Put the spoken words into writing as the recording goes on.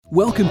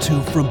Welcome to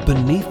From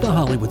Beneath the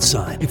Hollywood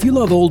Sign. If you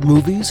love old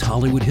movies,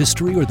 Hollywood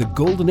history, or the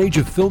golden age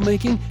of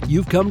filmmaking,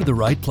 you've come to the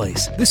right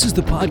place. This is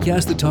the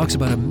podcast that talks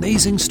about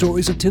amazing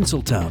stories of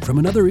Tinseltown from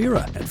another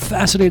era and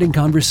fascinating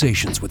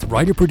conversations with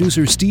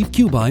writer-producer Steve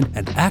Cubine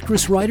and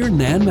actress-writer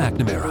Nan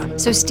McNamara.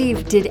 So,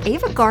 Steve, did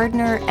Ava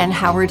Gardner and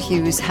Howard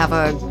Hughes have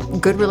a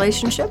good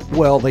relationship?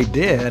 Well, they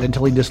did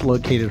until he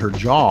dislocated her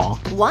jaw.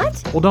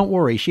 What? Well, don't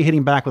worry. She hit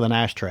him back with an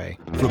ashtray.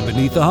 From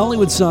Beneath the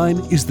Hollywood Sign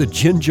is the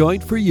gin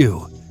joint for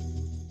you.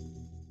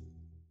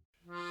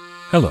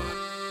 Hello,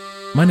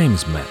 my name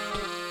is Matt,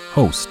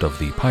 host of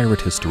the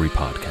Pirate History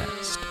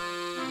Podcast.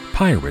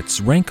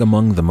 Pirates rank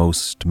among the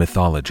most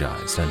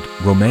mythologized and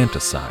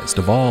romanticized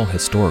of all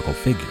historical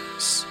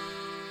figures.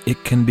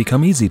 It can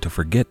become easy to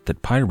forget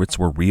that pirates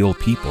were real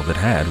people that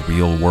had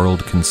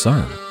real-world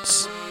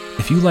concerns.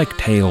 If you like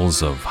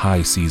tales of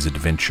high-seas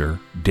adventure,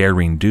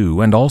 daring do,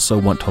 and also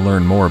want to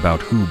learn more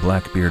about who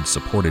Blackbeard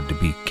supported to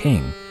be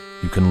king,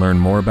 you can learn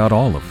more about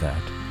all of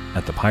that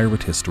at the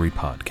Pirate History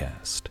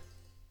Podcast.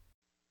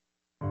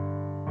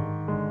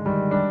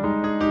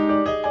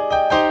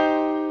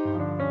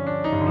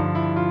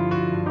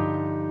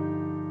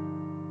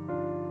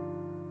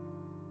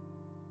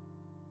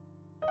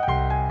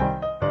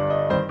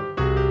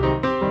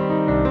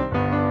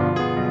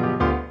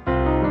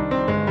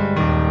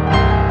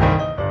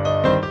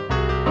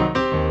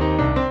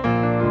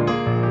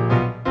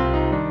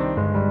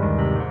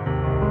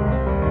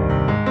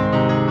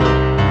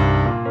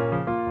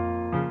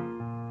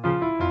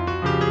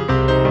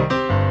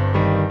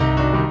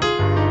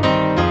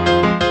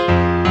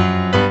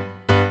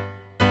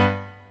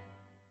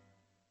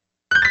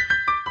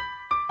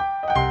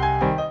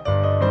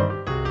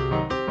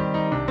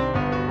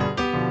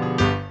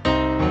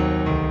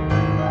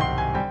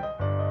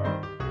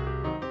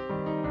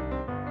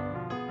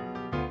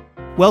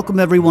 Welcome,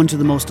 everyone, to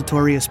the Most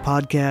Notorious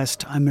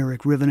Podcast. I'm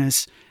Eric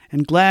Rivenes,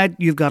 and glad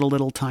you've got a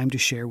little time to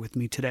share with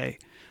me today.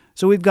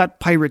 So we've got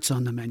pirates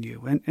on the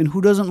menu, and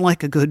who doesn't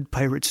like a good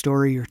pirate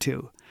story or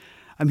two?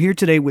 I'm here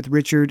today with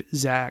Richard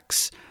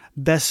Zacks,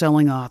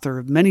 best-selling author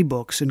of many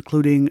books,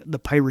 including The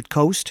Pirate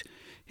Coast,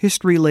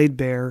 History Laid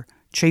Bare,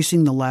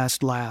 Chasing the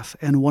Last Laugh,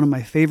 and one of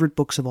my favorite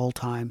books of all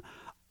time,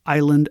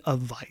 Island of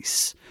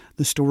Vice,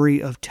 the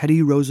story of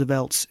Teddy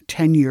Roosevelt's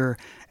tenure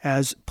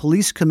as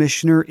police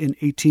commissioner in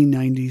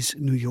 1890s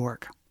New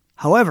York.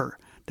 However,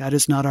 that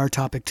is not our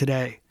topic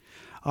today.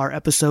 Our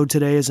episode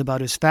today is about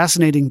his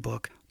fascinating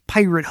book,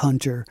 Pirate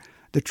Hunter,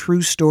 The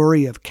True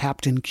Story of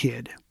Captain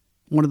Kidd,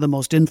 one of the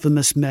most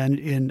infamous men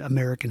in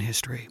American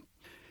history.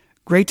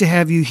 Great to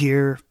have you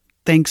here.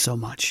 Thanks so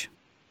much.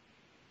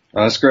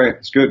 That's great.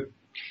 It's good.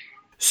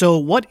 So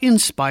what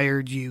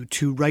inspired you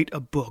to write a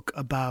book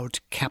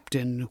about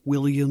Captain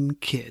William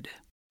Kidd?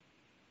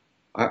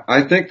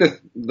 I think that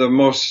the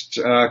most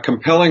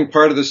compelling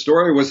part of the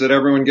story was that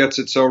everyone gets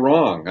it so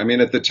wrong. I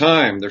mean, at the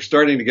time, they're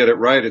starting to get it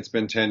right. It's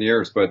been 10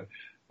 years, but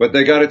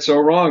they got it so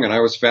wrong. And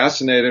I was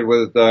fascinated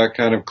with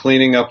kind of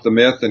cleaning up the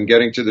myth and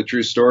getting to the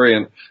true story.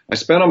 And I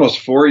spent almost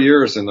 4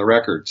 years in the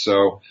record.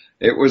 So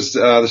it was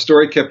the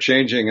story kept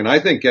changing and I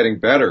think getting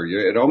better.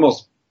 It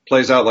almost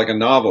plays out like a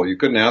novel. You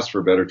couldn't ask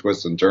for better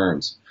twists and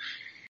turns.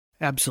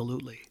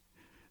 Absolutely.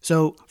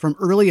 So from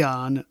early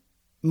on,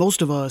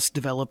 most of us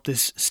develop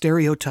this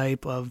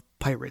stereotype of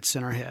pirates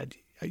in our head.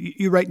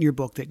 You write in your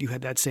book that you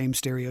had that same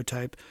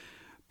stereotype.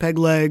 Peg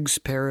legs,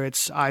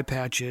 parrots, eye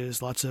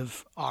patches, lots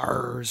of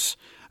R's.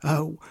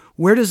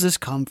 Where does this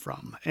come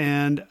from?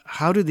 And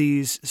how do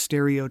these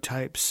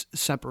stereotypes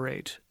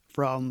separate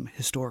from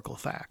historical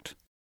fact?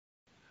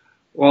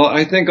 Well,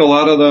 I think a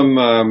lot of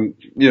them,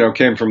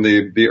 came from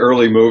the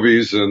early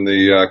movies and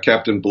the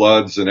Captain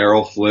Bloods and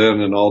Errol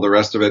Flynn and all the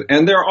rest of it.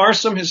 And there are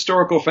some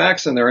historical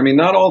facts in there. I mean,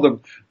 not all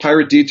the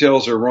pirate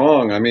details are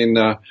wrong. I mean,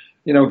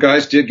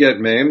 guys did get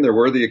maimed. There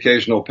were the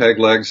occasional peg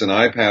legs and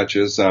eye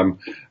patches.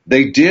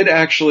 They did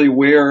actually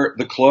wear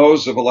the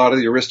clothes of a lot of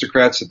the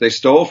aristocrats that they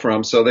stole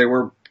from, so they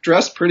were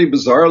dressed pretty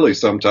bizarrely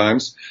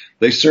sometimes.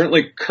 They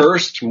certainly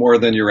cursed more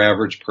than your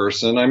average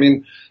person. I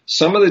mean,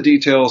 some of the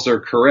details are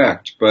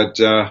correct, but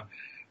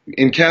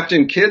in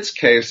Captain Kidd's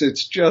case,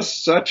 it's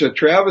just such a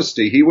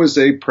travesty. He was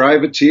a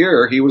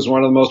privateer. He was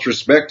one of the most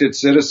respected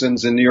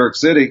citizens in New York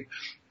City,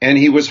 and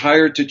he was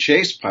hired to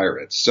chase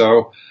pirates.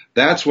 So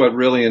that's what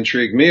really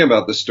intrigued me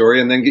about the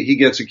story. And then he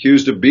gets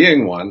accused of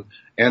being one,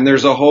 and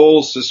there's a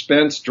whole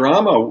suspense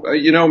drama.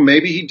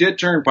 Maybe he did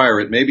turn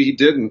pirate. Maybe he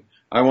didn't.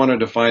 I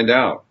wanted to find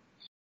out.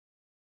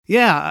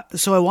 Yeah,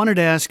 so I wanted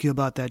to ask you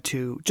about that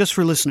too, just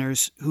for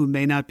listeners who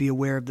may not be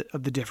aware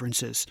of the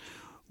differences.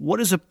 What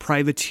is a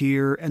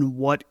privateer and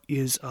what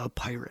is a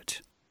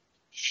pirate?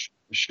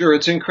 Sure.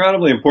 It's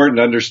incredibly important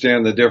to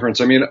understand the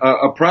difference. I mean,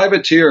 a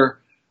privateer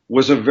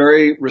was a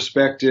very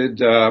respected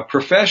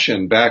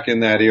profession back in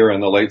that era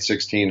in the late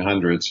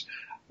 1600s.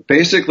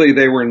 Basically,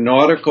 they were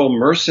nautical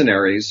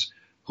mercenaries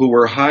who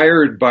were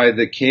hired by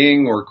the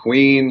king or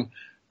queen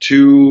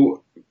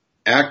to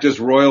act as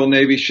Royal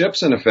Navy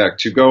ships, in effect,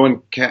 to go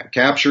and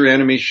capture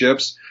enemy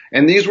ships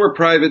And these were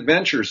private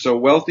ventures. So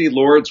wealthy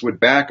lords would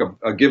back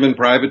a given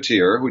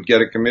privateer who'd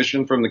get a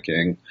commission from the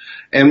king.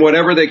 And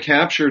whatever they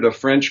captured of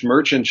French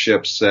merchant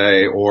ships,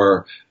 say,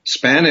 or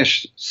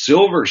Spanish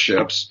silver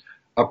ships,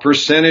 a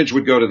percentage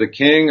would go to the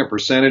king, a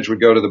percentage would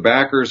go to the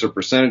backers, a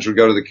percentage would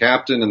go to the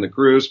captain and the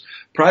crews.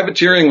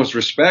 Privateering was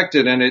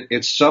respected, and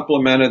it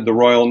supplemented the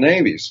royal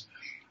navies.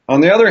 On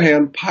the other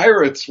hand,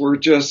 pirates were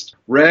just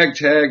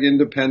ragtag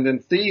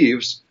independent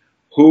thieves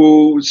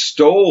who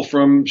stole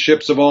from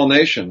ships of all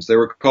nations. They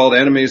were called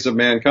enemies of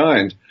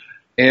mankind.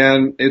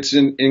 And it's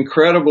an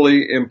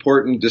incredibly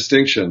important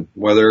distinction,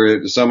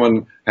 whether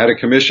someone had a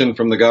commission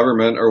from the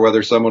government or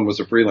whether someone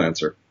was a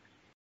freelancer.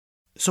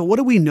 So what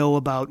do we know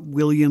about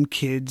William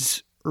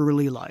Kidd's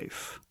early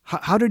life?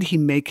 How did he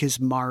make his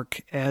mark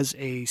as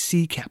a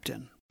sea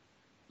captain?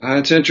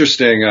 It's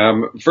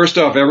interesting. First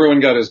off, everyone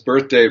got his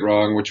birth date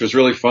wrong, which was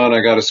really fun.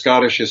 I got a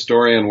Scottish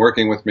historian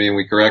working with me, and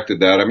we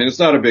corrected that. I mean, it's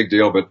not a big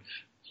deal, but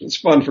it's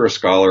fun for a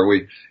scholar.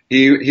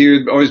 He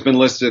had always been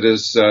listed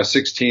as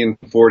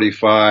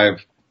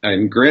 1645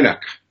 in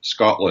Greenock,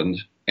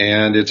 Scotland,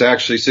 and it's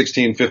actually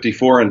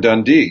 1654 in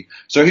Dundee.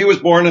 So he was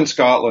born in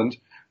Scotland,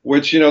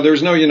 which,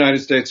 there's no United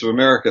States of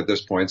America at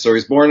this point. So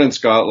he's born in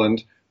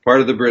Scotland,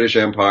 part of the British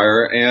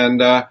Empire,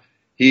 and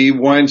he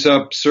winds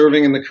up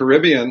serving in the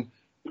Caribbean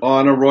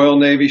on a Royal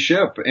Navy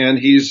ship, and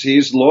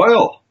he's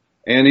loyal,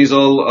 and he's a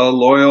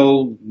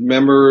loyal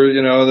member,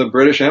 of the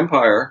British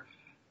Empire.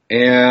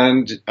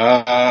 And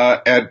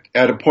at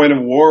a point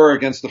of war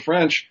against the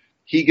French,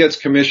 he gets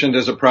commissioned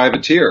as a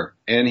privateer,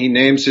 and he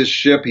names his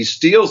ship. He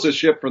steals a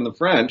ship from the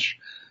French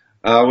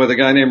with a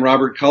guy named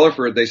Robert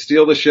Culliford. They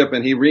steal the ship,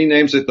 and he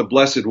renames it the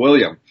Blessed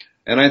William.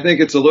 And I think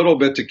it's a little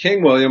bit to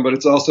King William, but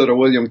it's also to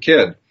William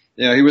Kidd.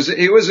 He was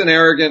an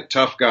arrogant,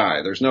 tough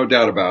guy. There's no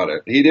doubt about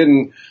it. He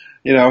didn't,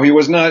 he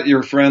was not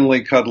your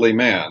friendly, cuddly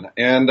man.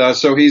 And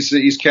so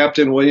he's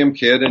Captain William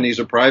Kidd, and he's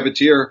a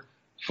privateer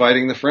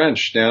fighting the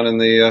French down in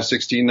the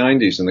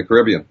 1690s in the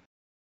Caribbean.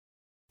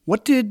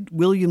 What did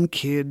William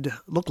Kidd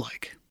look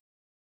like?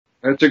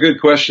 That's a good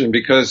question,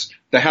 because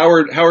the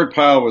Howard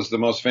Pyle was the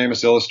most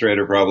famous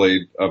illustrator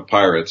probably of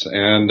pirates,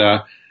 and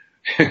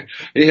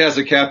he has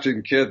a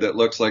Captain Kidd that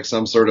looks like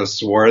some sort of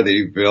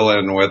swarthy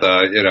villain with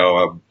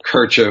a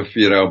kerchief,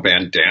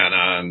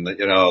 bandana, and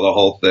the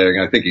whole thing.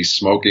 I think he's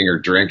smoking or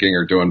drinking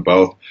or doing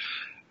both.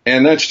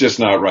 And that's just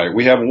not right.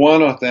 We have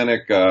one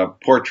authentic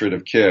portrait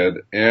of Kidd,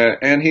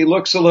 and he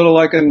looks a little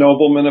like a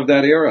nobleman of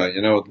that era.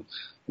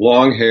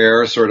 Long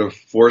hair, sort of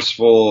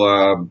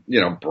forceful,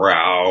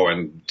 brow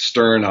and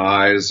stern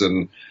eyes,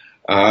 and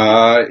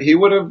he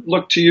would have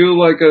looked to you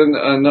like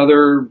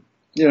another,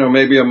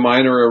 maybe a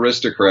minor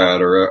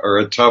aristocrat or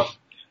a tough,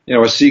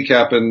 a sea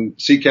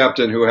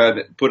captain who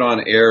had put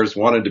on airs,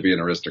 wanted to be an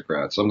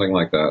aristocrat, something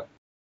like that.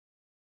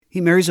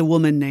 He marries a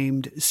woman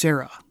named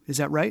Sarah. Is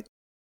that right?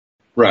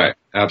 Right,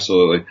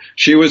 absolutely.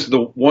 She was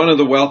one of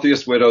the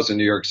wealthiest widows in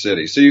New York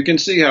City. So you can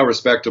see how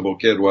respectable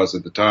Kidd was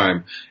at the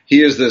time.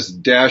 He is this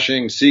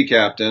dashing sea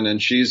captain,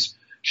 and she's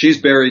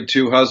buried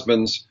two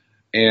husbands,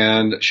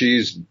 and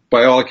she's,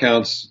 by all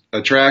accounts,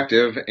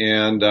 attractive,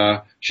 and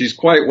she's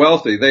quite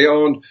wealthy. They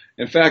owned,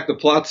 in fact, the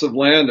plots of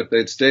land, if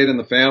they'd stayed in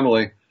the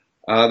family,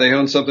 they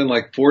owned something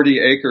like 40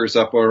 acres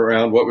up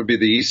around what would be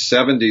the East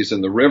 70s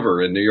in the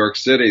river in New York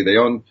City. They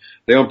owned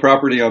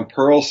property on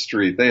Pearl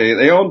Street.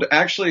 They owned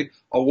actually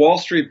a Wall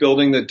Street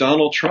building that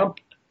Donald Trump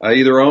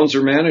either owns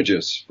or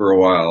manages for a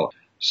while.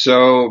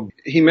 So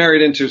he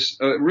married into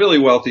a really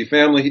wealthy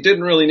family. He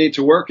didn't really need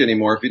to work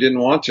anymore if he didn't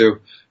want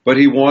to, but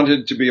he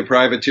wanted to be a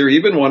privateer. He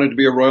even wanted to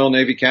be a Royal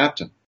Navy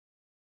captain.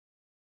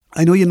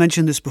 I know you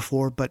mentioned this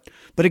before, but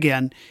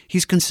again,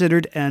 he's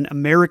considered an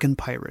American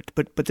pirate.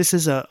 But this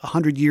is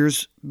 100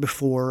 years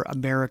before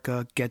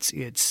America gets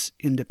its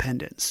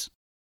independence.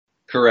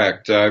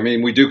 Correct. I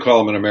mean, we do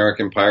call him an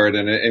American pirate,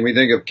 and we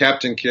think of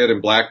Captain Kidd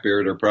and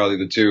Blackbeard are probably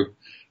the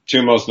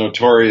two most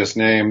notorious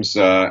names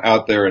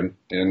out there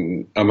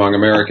in among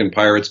American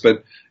pirates.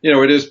 But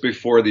it is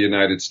before the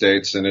United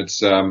States, and it's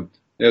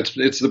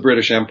the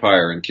British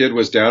Empire. And Kidd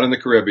was down in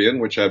the Caribbean,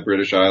 which had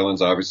British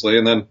islands, obviously,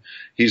 and then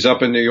he's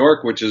up in New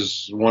York, which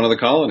is one of the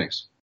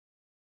colonies.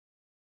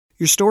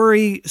 Your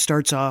story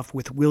starts off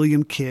with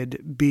William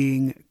Kidd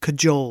being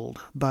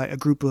cajoled by a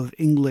group of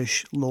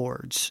English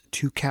lords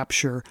to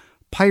capture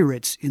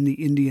pirates in the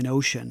Indian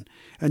Ocean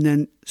and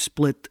then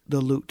split the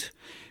loot.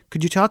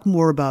 Could you talk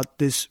more about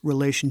this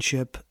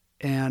relationship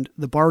and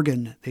the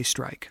bargain they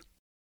strike?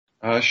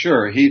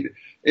 Sure.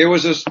 It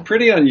was a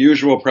pretty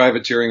unusual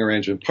privateering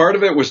arrangement. Part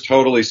of it was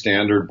totally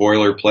standard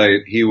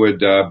boilerplate. He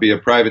would be a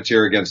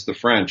privateer against the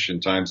French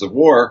in times of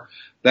war.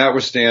 That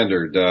was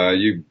standard.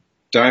 You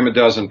dime a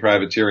dozen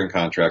privateering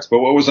contracts. But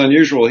what was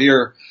unusual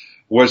here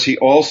was he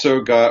also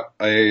got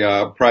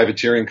a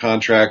privateering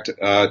contract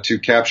to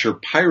capture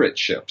pirate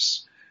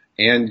ships.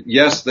 And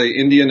yes, the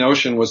Indian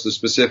Ocean was the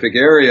specific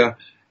area.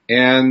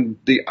 And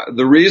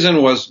the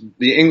reason was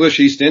the English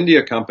East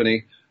India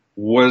Company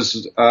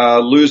was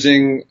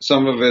losing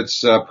some of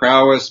its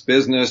prowess,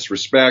 business,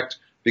 respect,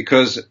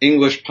 because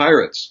English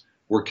pirates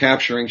were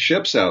capturing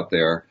ships out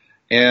there.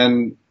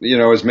 And,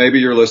 as maybe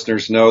your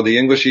listeners know, the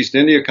English East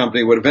India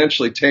Company would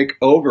eventually take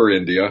over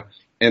India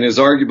and is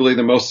arguably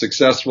the most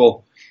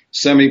successful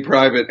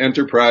semi-private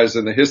enterprise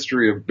in the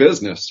history of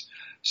business.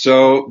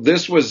 So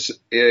this was,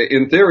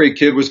 in theory,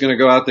 Kidd was going to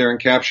go out there and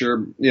capture,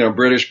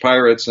 British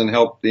pirates and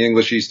help the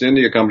English East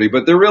India Company.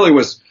 But there really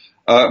was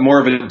more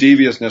of a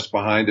deviousness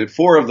behind it.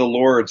 4 of the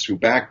lords who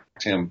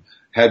backed him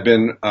had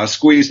been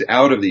squeezed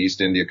out of the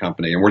East India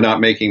Company and were not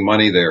making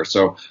money there.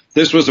 So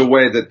this was a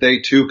way that they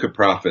too could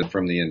profit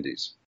from the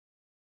Indies.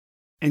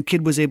 And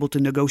Kidd was able to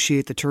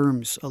negotiate the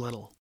terms a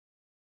little.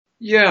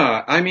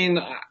 Yeah,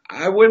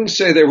 I wouldn't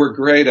say they were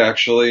great,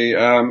 actually.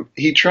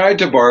 He tried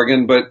to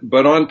bargain,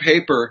 but on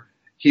paper,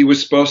 he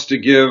was supposed to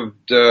give,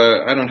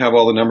 I don't have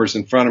all the numbers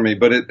in front of me,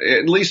 but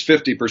at least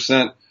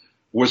 50%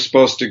 was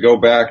supposed to go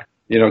back,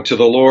 to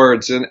the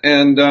lords.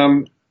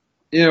 And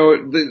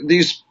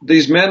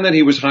these men that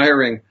he was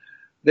hiring,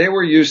 they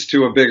were used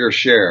to a bigger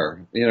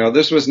share.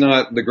 This was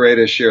not the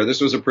greatest share.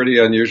 This was a pretty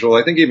unusual.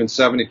 I think even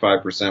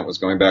 75% was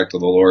going back to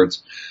the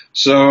lords.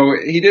 So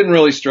he didn't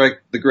really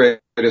strike the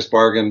greatest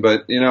bargain,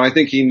 but, I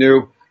think he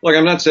knew. Look,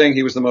 I'm not saying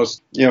he was the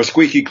most,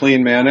 squeaky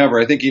clean man ever.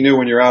 I think he knew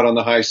when you're out on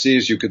the high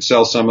seas, you could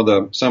sell some of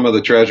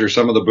the treasure,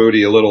 some of the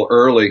booty a little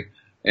early,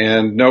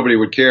 and nobody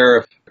would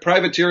care.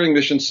 Privateering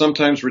missions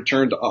sometimes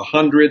returned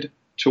 100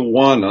 to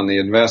 1 on the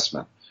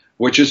investment,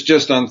 which is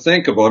just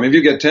unthinkable. If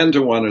you get 10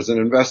 to 1 as an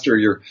investor,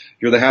 you're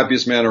the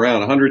happiest man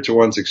around. 100 to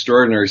 1's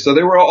extraordinary. So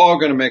they were all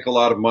going to make a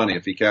lot of money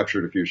if he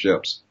captured a few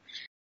ships.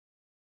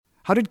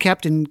 How did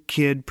Captain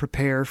Kidd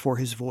prepare for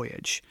his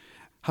voyage?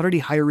 How did he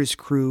hire his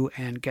crew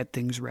and get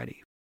things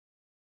ready?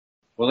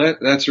 Well,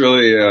 that's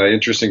really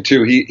interesting,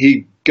 too.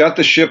 He got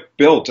the ship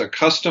built, a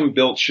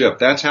custom-built ship.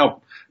 That's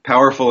how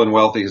powerful and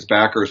wealthy his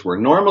backers were.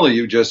 Normally,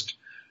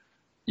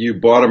 you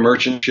bought a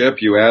merchant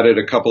ship, you added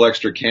a couple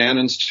extra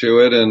cannons to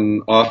it,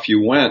 and off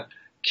you went.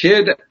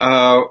 Kidd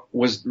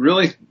was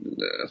really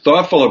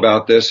thoughtful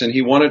about this, and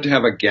he wanted to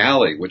have a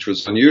galley, which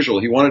was unusual.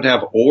 He wanted to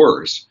have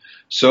oars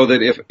so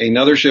that if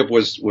another ship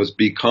was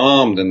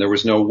becalmed and there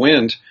was no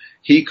wind,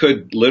 he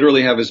could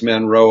literally have his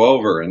men row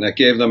over, and that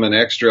gave them an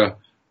extra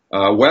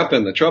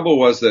weapon. The trouble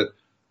was that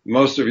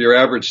most of your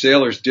average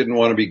sailors didn't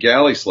want to be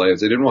galley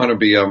slaves. They didn't want to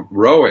be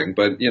rowing,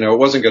 but it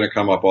wasn't going to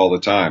come up all the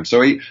time.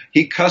 So he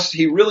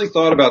really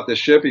thought about this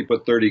ship. He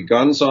put 30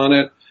 guns on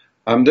it.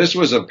 This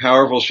was a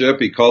powerful ship.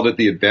 He called it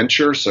the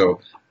Adventure.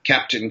 So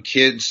Captain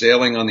Kidd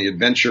sailing on the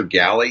Adventure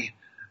galley,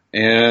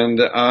 and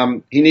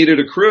he needed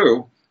a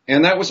crew,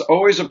 and that was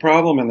always a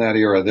problem in that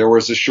era. There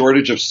was a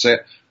shortage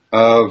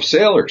of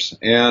sailors,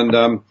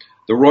 and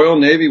the Royal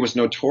Navy was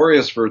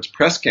notorious for its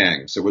press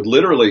gangs. It would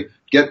literally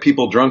get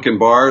people drunk in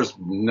bars,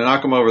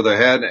 knock them over the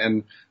head,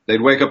 and they'd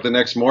wake up the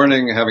next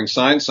morning having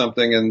signed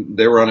something, and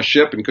they were on a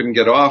ship and couldn't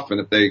get off. And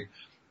if they,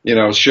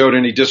 showed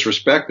any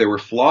disrespect, they were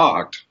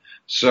flogged.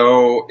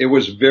 So it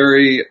was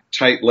very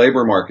tight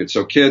labor market.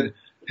 So Kidd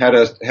had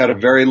a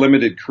very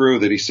limited crew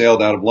that he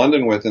sailed out of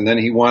London with, and then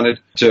he wanted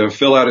to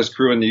fill out his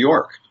crew in New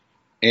York.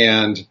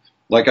 And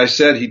like I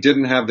said, he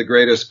didn't have the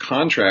greatest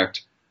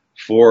contract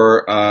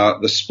for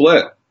the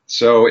split.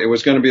 So it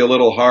was going to be a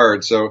little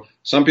hard. So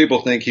some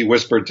people think he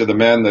whispered to the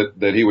men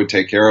that he would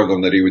take care of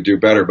them, that he would do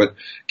better. But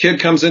Kidd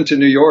comes into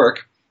New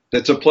York.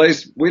 That's a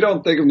place, we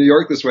don't think of New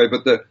York this way,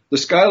 but the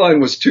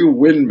skyline was 2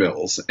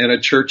 windmills and a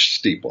church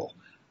steeple.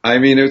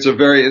 It's a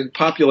very,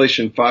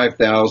 population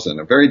 5,000,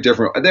 a very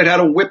different, they had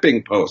a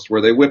whipping post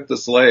where they whipped the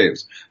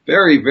slaves.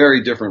 Very,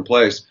 very different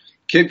place.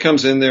 Kidd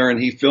comes in there and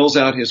he fills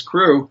out his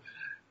crew.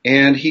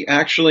 And he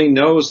actually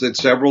knows that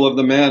several of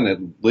the men, at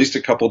least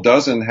a couple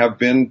dozen, have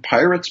been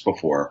pirates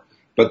before.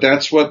 But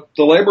that's what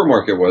the labor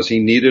market was. He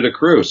needed a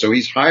crew. So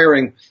he's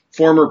hiring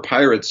former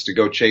pirates to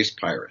go chase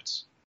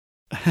pirates.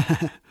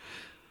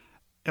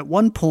 At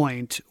one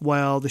point,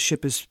 while the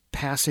ship is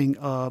passing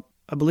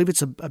I believe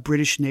it's a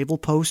British naval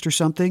post or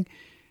something,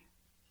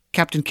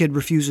 Captain Kidd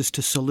refuses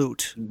to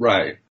salute.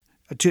 Right.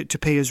 To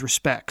pay his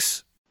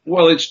respects.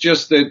 Well, it's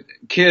just that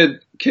Kidd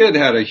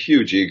had a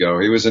huge ego.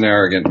 He was an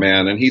arrogant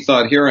man, and he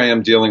thought, here I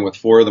am dealing with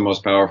 4 of the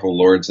most powerful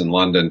lords in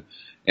London,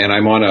 and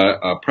I'm on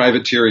a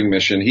privateering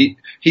mission.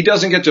 He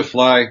doesn't get to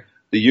fly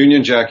the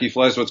Union Jack. He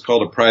flies what's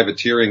called a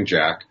privateering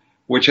jack,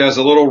 which has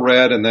a little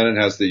red, and then it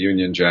has the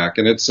Union Jack.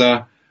 And it's,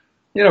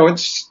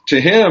 it's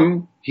to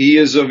him, he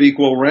is of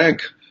equal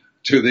rank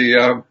to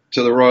the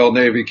Royal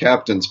Navy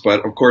captains.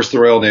 But of course, the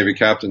Royal Navy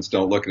captains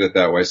don't look at it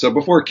that way. So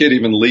before Kidd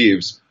even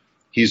leaves,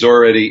 he's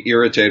already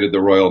irritated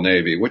the Royal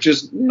Navy, which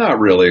is not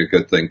really a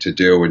good thing to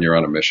do when you're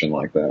on a mission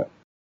like that.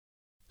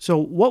 So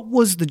what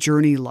was the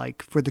journey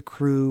like for the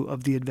crew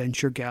of the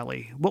Adventure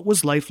Galley? What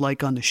was life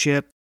like on the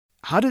ship?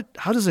 How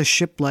does a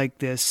ship like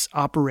this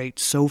operate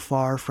so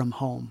far from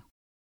home?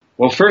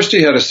 Well, first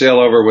he had to sail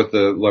over with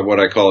what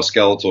I call a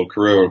skeletal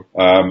crew.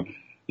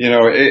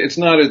 It's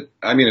not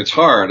it's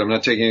hard. I'm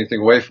not taking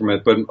anything away from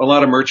it, but a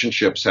lot of merchant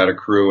ships had a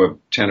crew of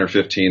 10 or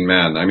 15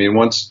 men.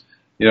 Once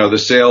the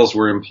sails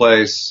were in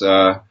place,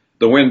 the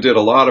wind did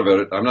a lot of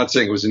it. I'm not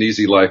saying it was an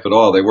easy life at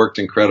all. They worked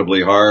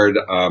incredibly hard.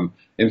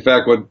 In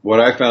fact, what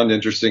I found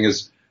interesting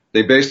is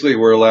they basically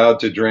were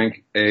allowed to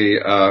drink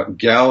a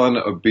gallon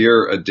of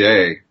beer a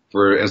day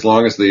for as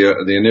long as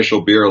the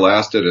initial beer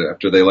lasted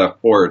after they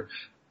left port.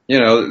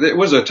 It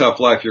was a tough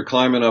life. You're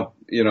climbing up,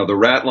 the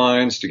rat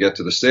lines to get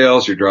to the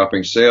sails. You're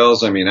dropping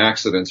sails. I mean,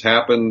 accidents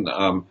happen.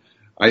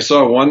 I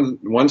saw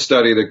one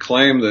study that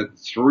claimed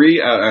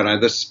that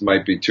this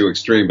might be too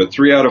extreme, but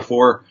 3 out of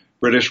 4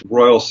 British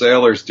Royal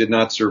sailors did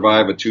not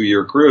survive a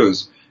 2-year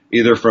cruise,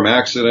 either from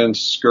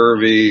accidents,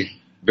 scurvy,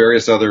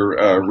 various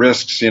other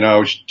risks,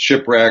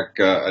 shipwreck,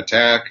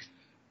 attack.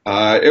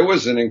 It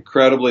was an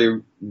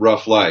incredibly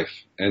rough life,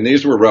 and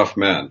these were rough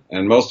men,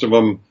 and most of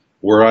them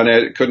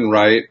couldn't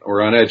write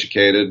or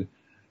uneducated,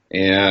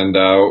 and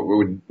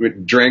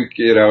would drink,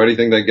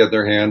 anything they get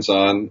their hands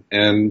on.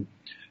 And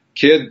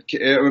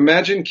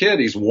imagine Kidd,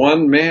 he's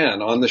one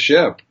man on the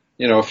ship,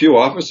 a few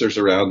officers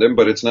around him,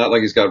 but it's not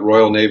like he's got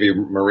Royal Navy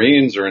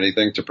Marines or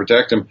anything to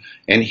protect him,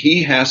 and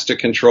he has to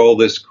control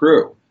this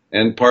crew.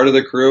 And part of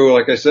the crew,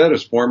 like I said,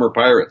 is former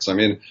pirates. I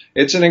mean,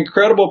 it's an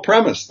incredible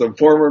premise. The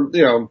former,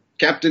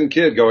 Captain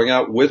Kidd going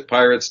out with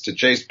pirates to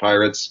chase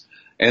pirates.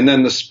 And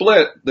then the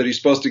split that he's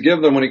supposed to give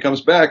them when he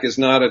comes back is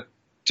not a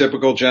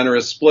typical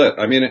generous split.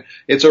 I mean,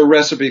 it's a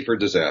recipe for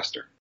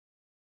disaster.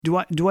 Do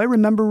I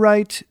remember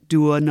right?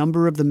 Do a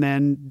number of the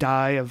men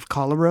die of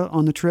cholera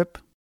on the trip?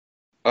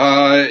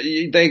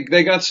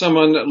 They got some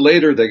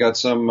later. They got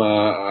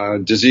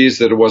some disease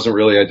that wasn't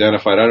really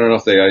identified. I don't know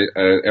if they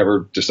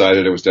ever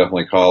decided it was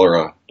definitely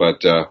cholera,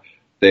 but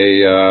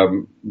they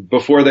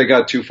before they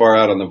got too far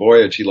out on the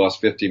voyage, he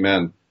lost 50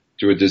 men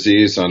to a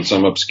disease on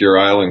some obscure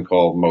island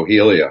called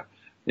Mohelia.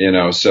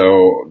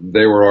 So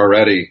they were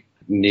already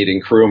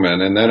needing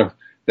crewmen, and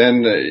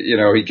then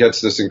he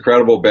gets this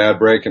incredible bad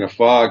break in a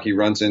fog. He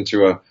runs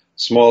into a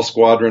small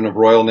squadron of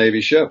Royal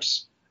Navy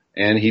ships.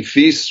 And he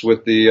feasts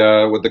with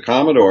the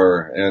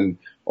Commodore, and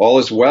all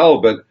is well.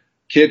 But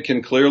Kidd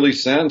can clearly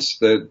sense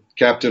that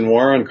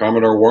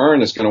Commodore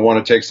Warren, is going to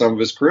want to take some of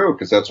his crew,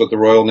 because that's what the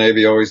Royal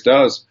Navy always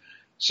does.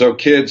 So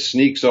Kidd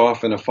sneaks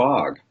off in a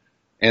fog,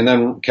 and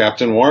then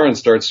Captain Warren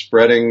starts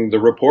spreading the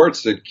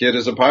reports that Kidd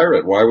is a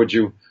pirate. Why would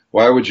you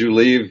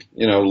leave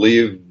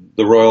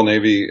the Royal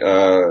Navy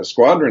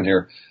squadron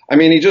here? I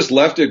mean, he just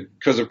left it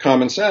because of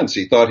common sense.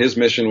 He thought his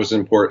mission was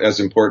as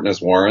important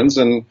as Warren's,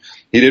 and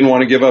he didn't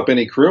want to give up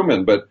any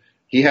crewmen. But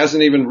he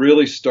hasn't even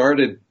really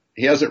started.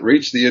 He hasn't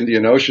reached the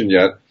Indian Ocean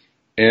yet,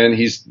 and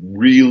he's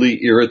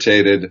really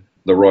irritated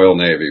the Royal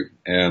Navy,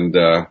 and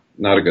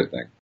not a good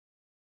thing.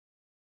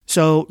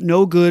 So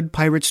no good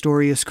pirate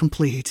story is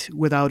complete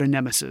without a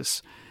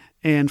nemesis.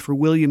 And for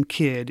William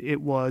Kidd,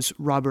 it was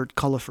Robert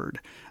Culliford.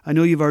 I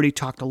know you've already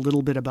talked a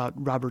little bit about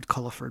Robert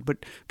Culliford,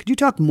 but could you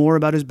talk more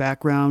about his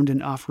background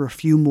and offer a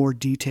few more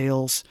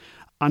details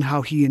on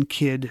how he and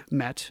Kidd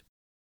met?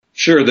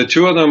 Sure. The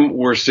two of them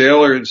were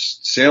sailors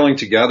sailing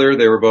together.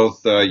 They were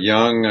both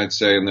young, I'd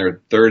say in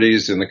their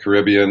 30s in the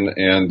Caribbean.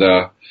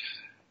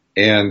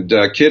 And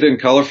Kidd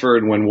and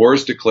Culliford, when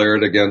war's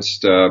declared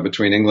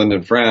between England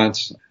and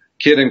France,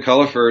 Kidd and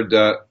Culliford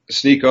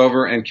sneak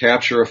over and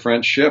capture a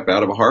French ship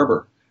out of a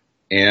harbor.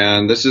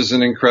 And this is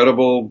an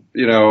incredible,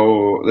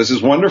 this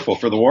is wonderful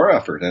for the war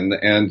effort.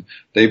 And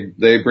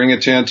they bring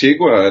it to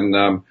Antigua,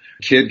 and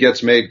Kidd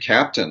gets made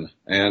captain.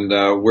 And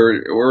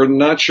we're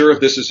not sure if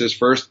this is his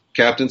first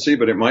captaincy,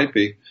 but it might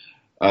be,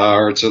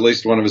 or it's at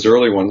least one of his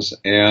early ones.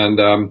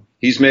 And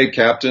he's made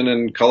captain,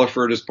 and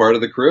Culliford is part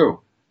of the crew.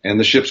 And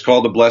the ship's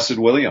called the Blessed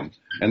William,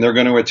 and they're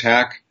going to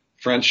attack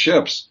French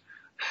ships.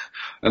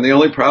 And the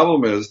only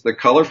problem is that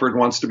Culliford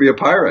wants to be a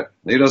pirate.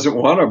 He doesn't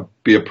want to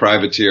be a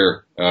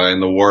privateer in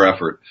the war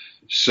effort.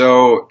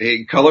 So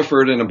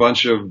Culliford and a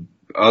bunch of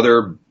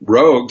other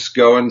rogues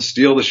go and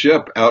steal the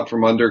ship out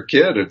from under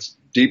Kidd. It's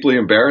deeply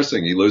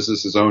embarrassing. He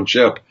loses his own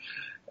ship.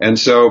 And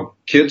so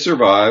Kidd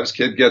survives.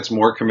 Kidd gets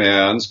more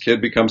commands.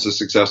 Kidd becomes a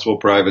successful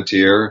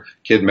privateer.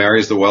 Kidd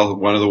marries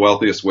one of the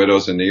wealthiest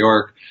widows in New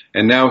York.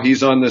 And now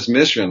he's on this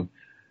mission.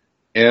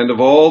 And of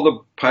all the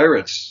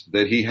pirates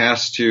that he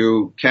has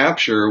to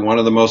capture, one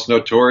of the most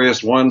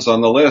notorious ones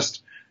on the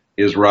list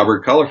is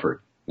Robert Culliford.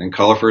 And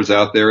Culliford's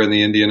out there in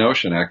the Indian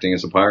Ocean acting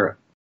as a pirate.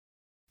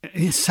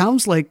 It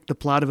sounds like the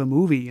plot of a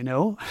movie,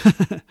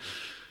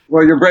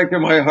 Well, you're breaking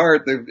my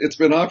heart. It's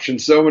been optioned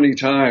so many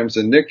times.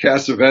 And Nick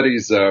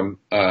Cassavetes,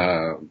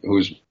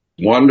 who's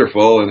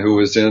wonderful and who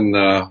was in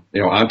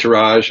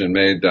Entourage and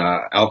made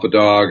Alpha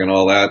Dog and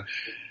all that,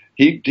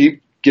 he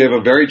gave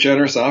a very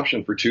generous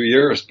option for 2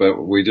 years, but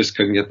we just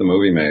couldn't get the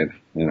movie made,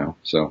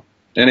 So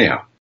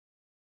anyhow,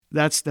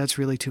 that's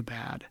really too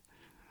bad.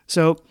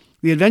 So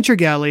the Adventure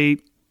Galley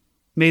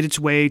made its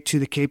way to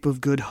the Cape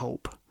of Good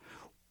Hope.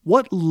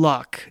 What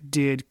luck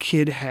did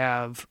Kidd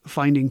have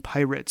finding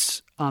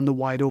pirates on the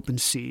wide open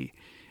sea?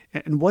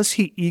 And was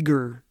he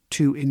eager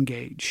to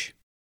engage?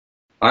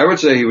 I would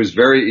say he was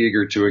very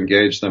eager to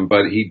engage them,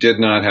 but he did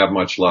not have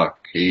much luck.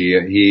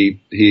 He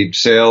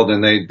sailed,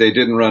 and they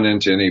didn't run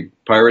into any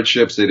pirate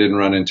ships. They didn't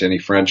run into any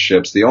French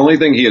ships. The only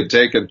thing he had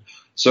taken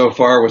so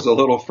far was a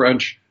little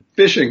French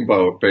fishing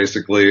boat,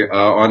 basically,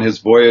 on his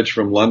voyage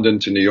from London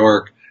to New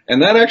York.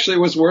 And that actually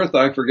was worth,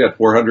 I forget,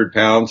 400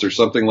 pounds or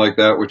something like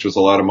that, which was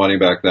a lot of money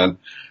back then.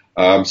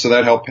 So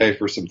that helped pay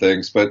for some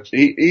things. But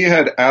he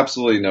had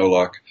absolutely no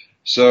luck.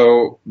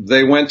 So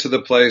they went to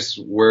the place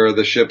where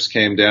the ships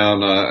came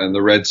down, and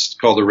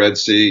called the Red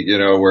Sea,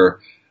 where,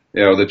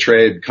 the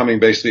trade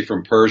coming basically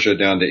from Persia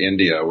down to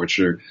India, which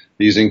are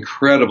these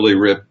incredibly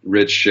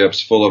rich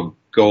ships full of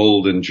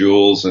gold and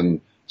jewels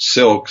and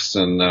silks.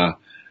 And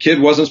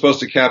Kidd wasn't supposed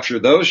to capture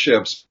those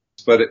ships,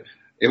 but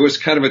it was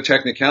kind of a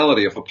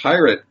technicality. If a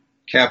pirate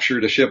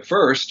captured a ship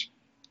first,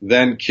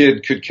 then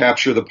Kidd could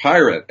capture the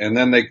pirate, and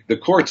then the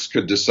courts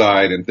could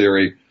decide, in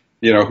theory,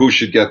 who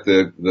should get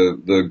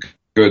the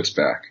goods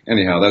back.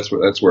 Anyhow, that's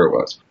where it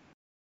was.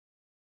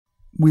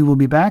 We will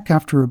be back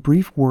after a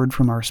brief word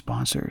from our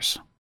sponsors.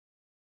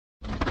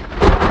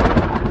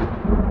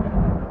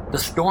 The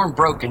storm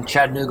broke in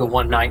Chattanooga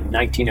one night in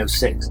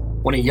 1906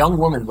 when a young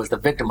woman was the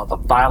victim of a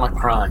violent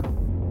crime.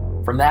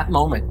 From that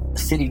moment, the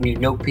city knew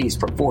no peace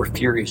for 4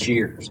 furious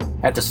years.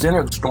 At the center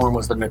of the storm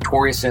was the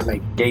notorious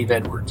inmate Dave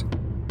Edwards,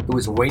 who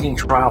was awaiting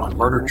trial on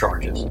murder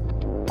charges.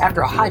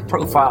 After a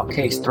high-profile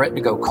case threatened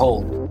to go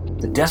cold,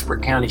 the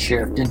desperate county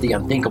sheriff did the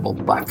unthinkable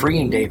by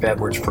freeing Dave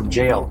Edwards from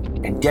jail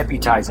and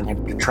deputizing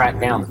him to track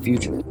down the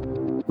fugitive.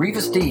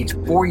 Grievous Deeds,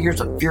 4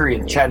 Years of Fury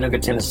in Chattanooga,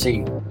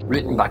 Tennessee,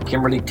 written by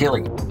Kimberly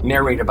Tilley,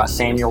 narrated by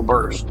Samuel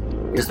Burst,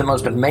 is the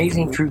most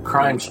amazing true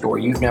crime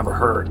story you've never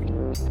heard.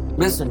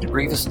 Listen to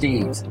Grievous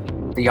Deeds,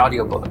 the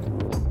audiobook,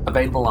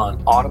 available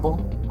on Audible,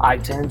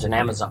 iTunes, and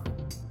Amazon.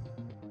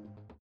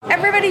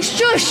 Everybody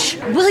shush!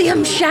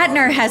 William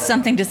Shatner has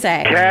something to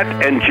say.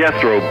 Cat and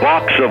Jethro,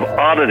 box of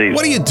oddities.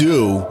 What do you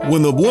do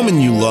when the woman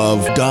you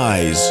love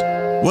dies?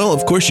 Well,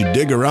 of course, you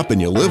dig her up and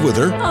you live with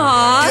her.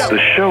 Aww. The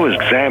show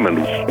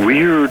examines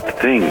weird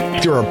things.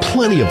 There are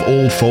plenty of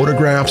old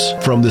photographs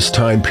from this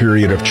time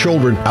period of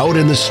children out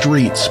in the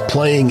streets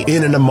playing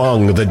in and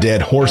among the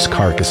dead horse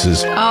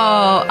carcasses.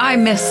 Oh, I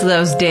miss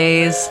those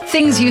days.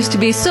 Things used to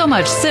be so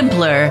much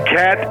simpler.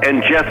 Cat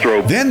and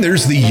Jethro. Then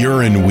there's the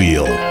urine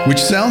wheel, which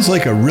sounds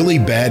like a really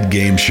bad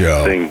game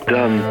show. They've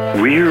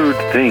done weird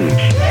things.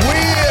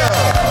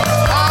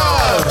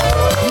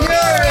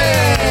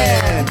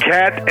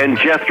 Cat and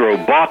Jethro,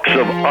 box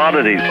of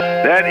oddities.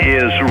 That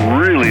is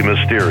really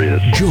mysterious.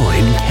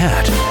 Join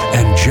Cat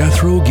and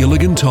Jethro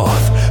Gilligan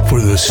Toth for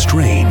the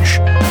strange,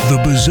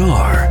 the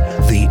bizarre,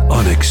 the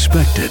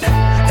unexpected,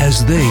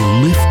 as they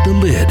lift the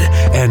lid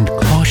and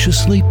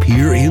cautiously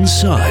peer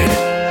inside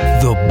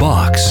the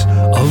Box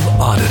of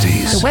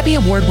Oddities. The Webby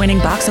Award-winning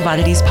Box of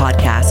Oddities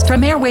podcast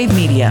from Airwave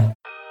Media.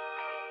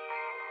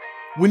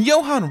 When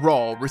Johann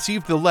Rall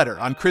received the letter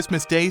on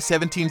Christmas Day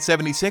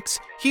 1776,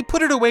 he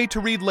put it away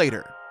to read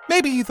later.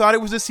 Maybe he thought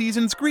it was a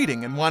season's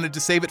greeting and wanted to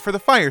save it for the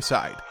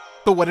fireside.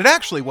 But what it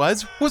actually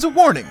was a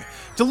warning,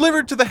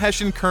 delivered to the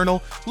Hessian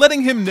colonel,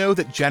 letting him know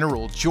that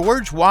General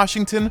George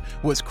Washington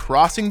was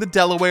crossing the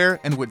Delaware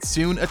and would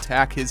soon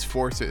attack his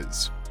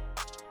forces.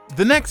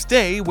 The next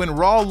day, when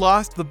Rall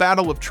lost the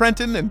Battle of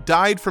Trenton and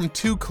died from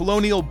 2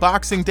 colonial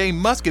Boxing Day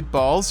musket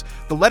balls,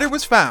 the letter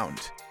was found,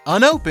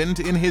 unopened,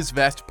 in his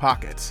vest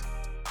pocket.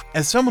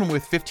 As someone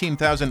with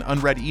 15,000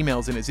 unread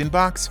emails in his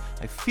inbox,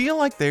 I feel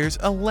like there's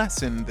a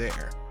lesson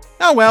there.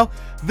 Oh well,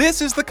 this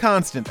is The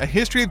Constant, a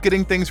history of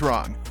getting things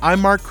wrong.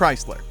 I'm Mark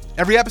Chrysler.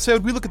 Every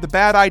episode, we look at the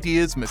bad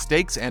ideas,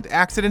 mistakes, and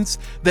accidents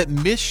that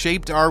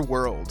misshaped our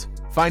world.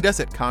 Find us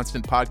at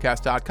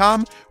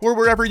constantpodcast.com or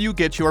wherever you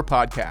get your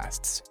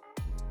podcasts.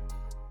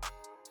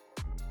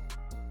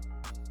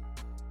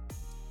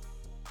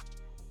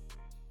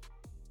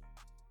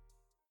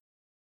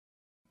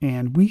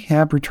 And we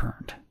have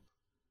returned.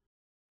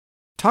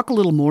 Talk a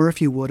little more,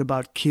 if you would,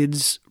 about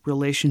Kidd's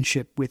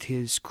relationship with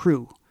his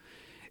crew.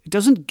 It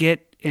doesn't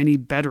get any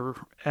better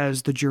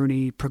as the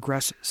journey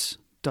progresses,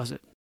 does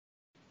it?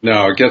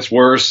 No, it gets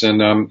worse.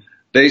 And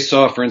they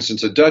saw, for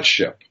instance, a Dutch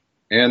ship.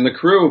 And the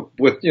crew,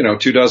 with,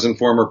 24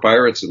 former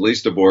pirates at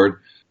least aboard,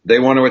 they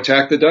want to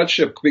attack the Dutch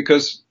ship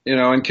because,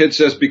 and Kidd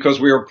says, because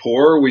we are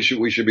poor, we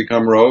should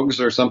become rogues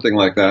or something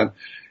like that.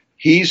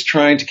 He's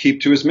trying to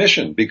keep to his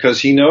mission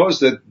because he knows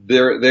that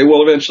they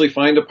will eventually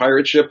find a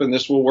pirate ship and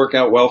this will work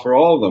out well for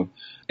all of them.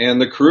 And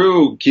the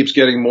crew keeps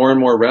getting more and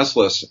more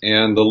restless.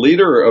 And the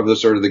leader of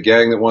the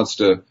gang that wants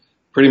to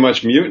pretty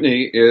much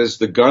mutiny is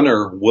the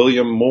gunner,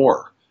 William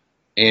Moore.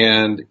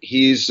 And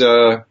he's,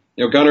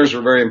 gunners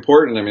were very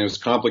important. I mean, it was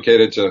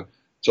complicated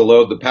to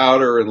load the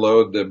powder and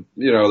load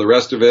the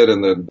rest of it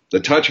and the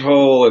touch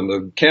hole and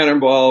the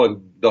cannonball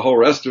and the whole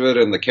rest of it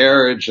and the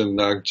carriage.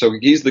 And so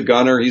he's the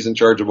gunner. He's in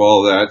charge of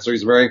all of that. So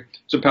he's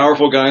a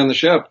powerful guy on the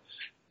ship.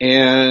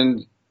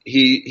 And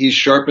he's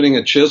sharpening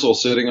a chisel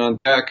sitting on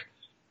deck.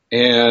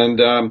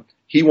 And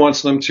he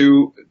wants them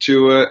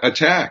to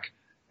attack.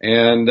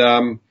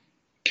 And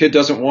Kidd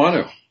doesn't want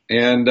to.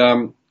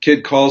 And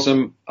Kidd calls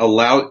him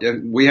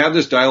and we have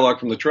this dialogue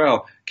from the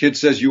trial. Kidd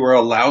says, "You are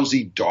a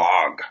lousy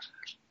dog."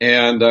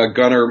 And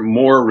Gunner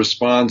Moore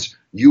responds,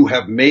 "You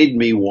have made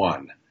me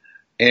one."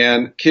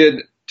 And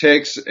Kidd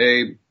takes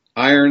a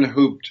iron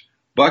hooped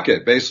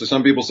bucket. Basically,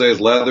 some people say it's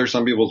leather,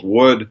 some people it's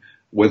wood,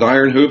 with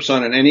iron hoops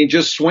on it, and he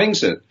just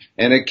swings it,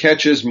 and it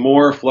catches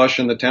more flush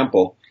in the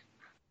temple,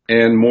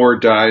 and more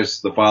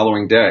dies the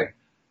following day.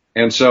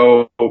 And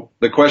so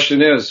the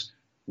question is,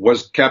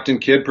 was Captain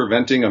Kidd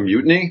preventing a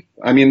mutiny?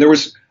 I mean,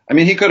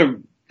 he could have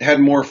had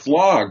more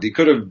flogged. He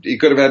could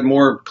have had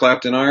more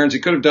clapped in irons. He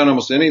could have done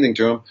almost anything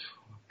to him.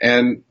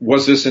 And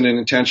was this an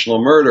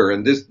intentional murder?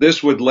 And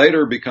this would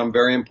later become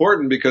very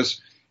important,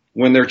 because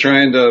when they're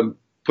trying to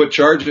put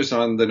charges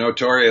on the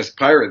notorious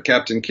pirate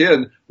Captain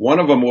Kidd, one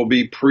of them will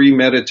be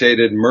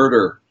premeditated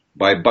murder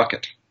by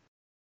bucket.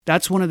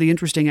 That's one of the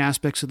interesting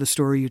aspects of the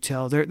story you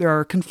tell. There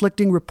are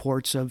conflicting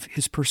reports of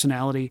his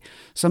personality.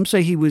 Some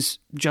say he was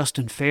just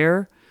and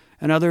fair,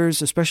 and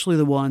others, especially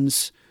the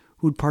ones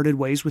who'd parted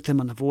ways with him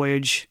on the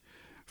voyage,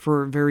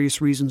 for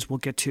various reasons we'll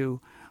get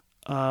to,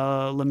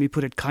 let me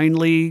put it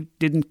kindly,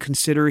 didn't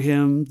consider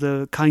him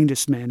the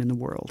kindest man in the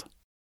world.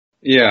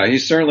 Yeah,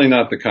 he's certainly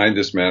not the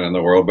kindest man in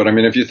the world. But I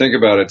mean, if you think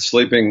about it,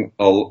 sleeping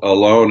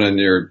alone in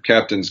your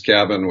captain's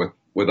cabin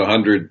with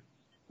 100,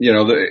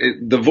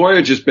 the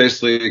voyage is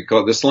basically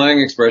called, the slang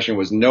expression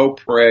was no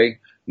pay,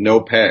 no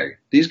pay.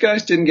 These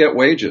guys didn't get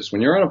wages. When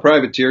you're on a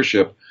privateer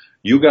ship,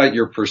 you got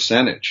your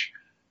percentage.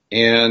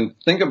 And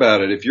think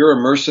about it. If you're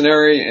a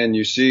mercenary and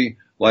you see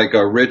like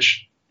a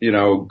rich,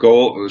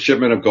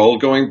 shipment of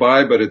gold going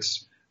by, but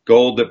it's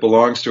gold that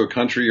belongs to a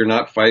country you're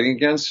not fighting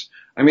against,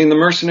 I mean, the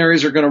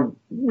mercenaries are going to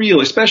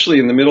really, especially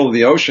in the middle of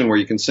the ocean where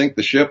you can sink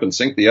the ship and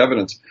sink the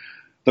evidence,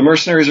 the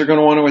mercenaries are going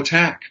to want to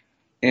attack.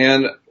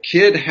 And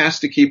Kidd has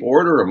to keep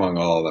order among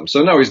all of them.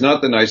 So no, he's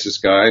not the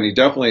nicest guy, and he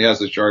definitely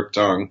has a sharp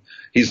tongue.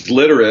 He's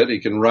literate. He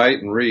can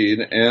write and read.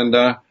 And,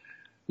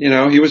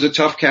 he was a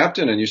tough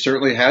captain, and you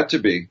certainly had to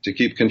be to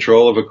keep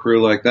control of a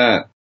crew like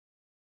that.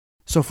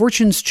 So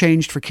fortunes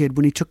changed for Kidd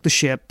when he took the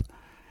ship.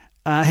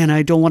 And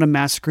I don't want to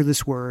massacre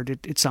this word.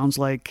 It sounds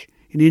like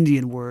an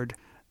Indian word.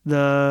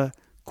 The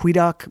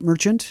Quedagh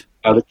Merchant?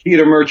 The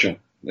Quedagh Merchant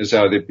is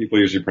how people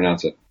usually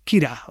pronounce it.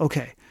 Quedagh,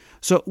 okay.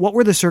 So what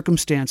were the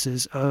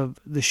circumstances of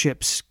the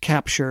ship's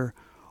capture?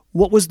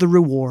 What was the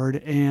reward,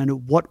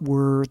 and what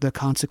were the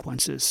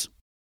consequences?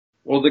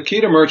 Well, the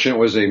Quedagh Merchant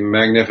was a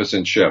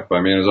magnificent ship. I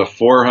mean, it was a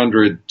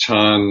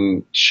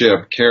 400-ton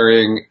ship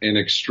carrying an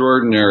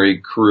extraordinary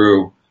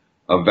crew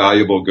of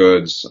valuable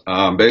goods,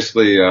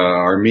 basically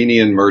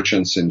Armenian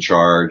merchants in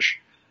charge.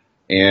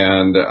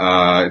 And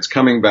it's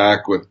coming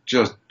back with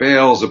just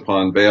bales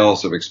upon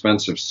bales of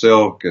expensive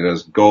silk. It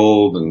has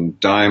gold and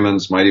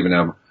diamonds, might even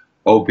have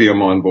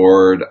opium on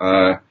board.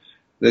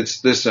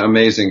 It's this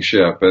amazing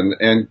ship.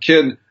 And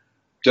Kidd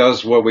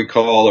does what we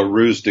call a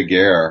ruse de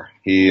guerre.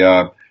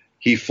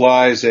 He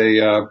flies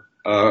a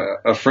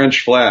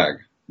French flag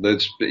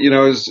that's,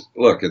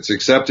 it's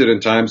accepted in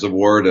times of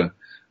war to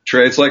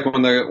trade. It's like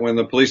when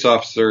the police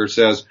officer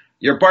says,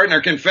 your partner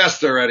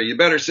confessed already, you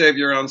better save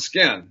your own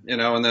skin,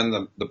 and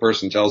then the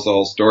person tells the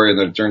whole story, and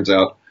then it turns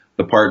out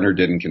the partner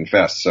didn't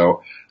confess.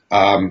 So,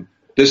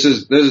 this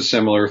is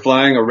similar,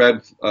 flying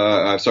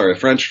a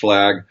French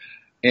flag,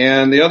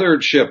 and the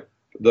other ship,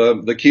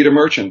 the Quedagh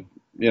Merchant,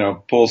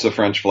 pulls the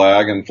French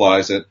flag and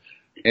flies it,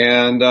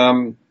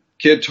 and,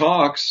 Kidd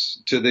talks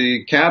to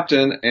the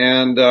captain,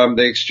 and,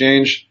 they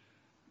exchange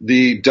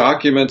the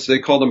documents. They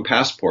called them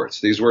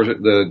passports. These were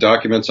the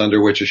documents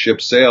under which a ship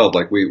sailed.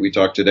 Like we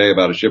talked today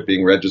about a ship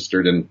being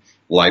registered in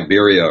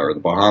Liberia or the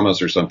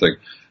Bahamas or something.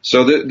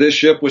 So this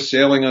ship was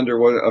sailing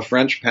under a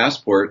French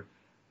passport,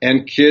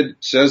 and Kidd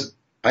says,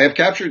 I have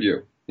captured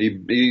you.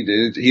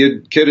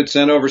 Kidd had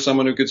sent over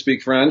someone who could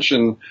speak French,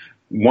 and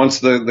once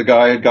the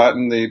guy had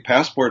gotten the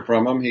passport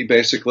from him, he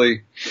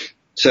basically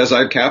says,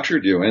 I've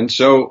captured you. And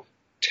so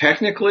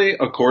technically,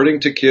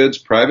 according to Kidd's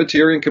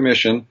privateering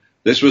commission,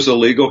 this was a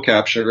legal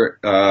capture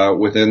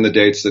within the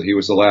dates that he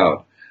was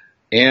allowed.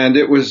 And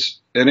it was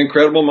an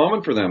incredible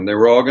moment for them. They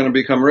were all going to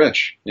become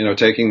rich,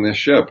 taking this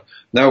ship.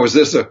 Now, was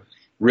this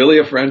really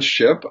a French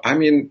ship? I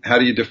mean, how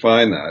do you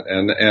define that?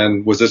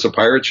 And was this a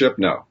pirate ship?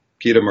 No.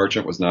 Quedagh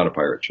Merchant was not a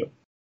pirate ship.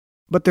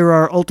 But there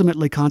are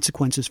ultimately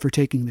consequences for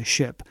taking the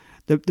ship.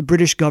 The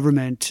British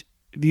government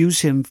views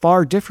him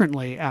far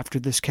differently after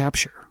this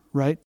capture,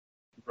 right?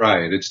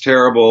 Right. It's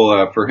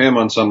terrible for him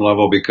on some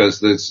level,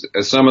 because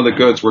some of the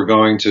goods were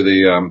going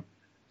to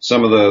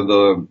some of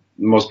the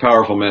most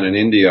powerful men in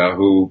India,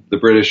 who the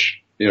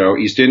British,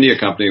 East India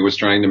Company was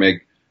trying to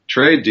make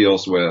trade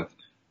deals with.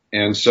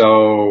 And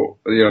so,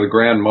 the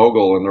Grand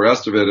Mogul and the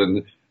rest of it.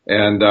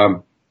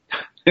 And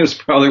it was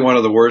probably one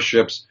of the worst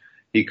ships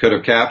he could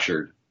have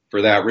captured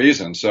for that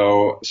reason.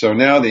 So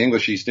now the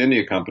English East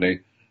India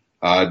Company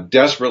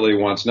desperately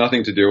wants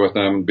nothing to do with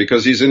him,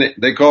 because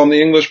they call him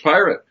the English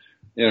pirate.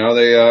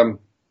 The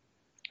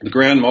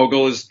Grand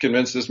Mogul is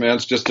convinced this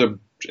man's just an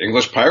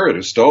English pirate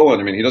who's stolen.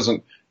 I mean, he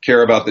doesn't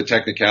care about the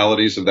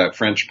technicalities of that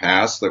French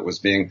pass that was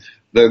being,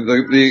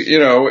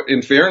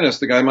 in fairness,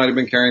 the guy might have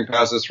been carrying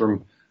passes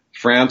from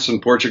France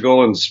and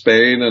Portugal and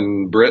Spain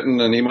and Britain,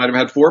 and he might have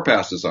had 4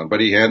 passes on, but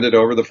he handed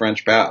over the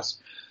French pass.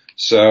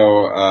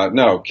 So,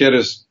 no, Kidd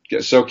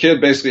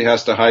basically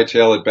has to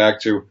hightail it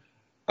back to,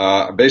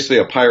 basically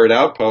a pirate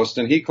outpost,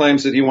 and he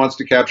claims that he wants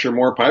to capture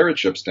more pirate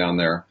ships down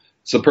there.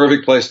 It's the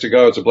perfect place to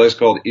go. It's a place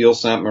called Ile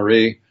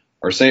Sainte-Marie,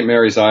 or St.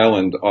 Mary's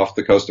Island, off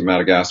the coast of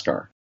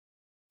Madagascar.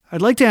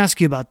 I'd like to ask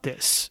you about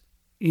this.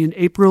 In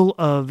April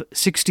of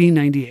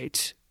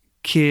 1698,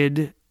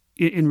 Kidd,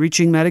 in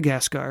reaching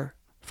Madagascar,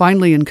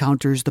 finally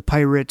encounters the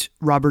pirate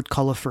Robert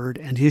Culliford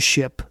and his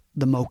ship,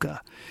 the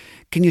Mocha.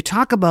 Can you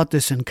talk about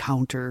this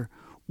encounter?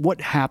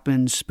 What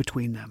happens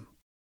between them?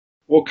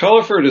 Well,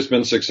 Culliford has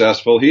been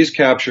successful. He's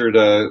captured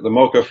the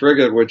Mocha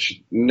frigate,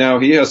 which now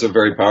he has a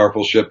very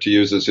powerful ship to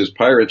use as his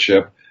pirate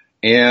ship.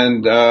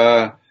 And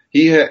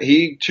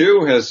he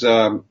too has,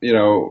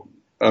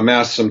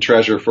 amassed some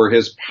treasure for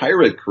his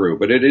pirate crew.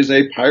 But it is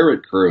a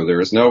pirate crew. There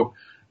is no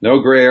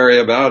gray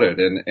area about it.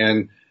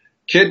 And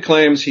Kidd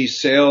claims he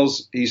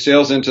sails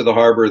into the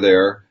harbor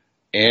there,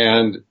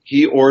 and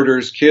Kidd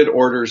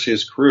orders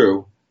his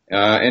crew,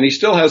 and he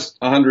still has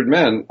 100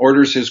 men,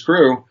 orders his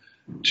crew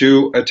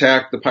to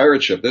attack the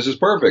pirate ship. This is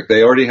perfect.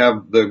 They already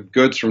have the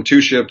goods from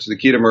two ships, the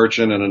Kita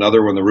Merchant and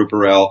another one, the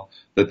Ruparel,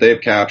 that they've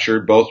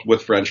captured, both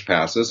with French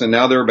passes, and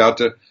now they're about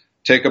to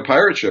take a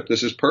pirate ship.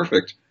 This is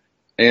perfect.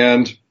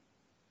 And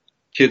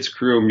Kidd's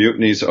crew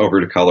mutinies over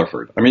to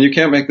Culliford. I mean, you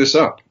can't make this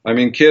up. I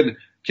mean, Kidd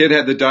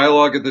had the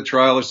dialogue at the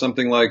trial or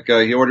something like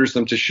he orders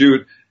them to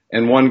shoot,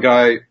 and one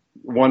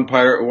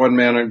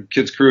man on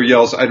Kidd's crew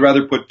yells, "I'd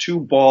rather put 2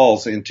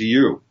 balls into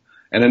you,"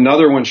 and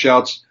another one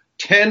shouts,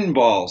 10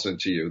 balls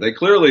into you. They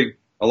clearly,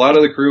 a lot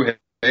of the crew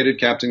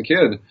hated Captain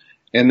Kidd,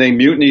 and they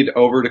mutinied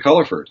over to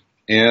Culliford,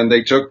 and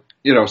they took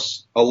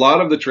a lot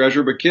of the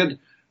treasure, but Kidd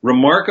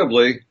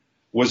remarkably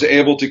was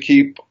able to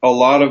keep a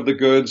lot of the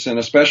goods, and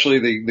especially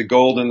the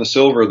gold and the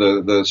silver,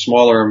 the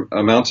smaller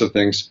amounts of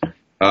things,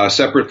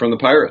 separate from the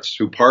pirates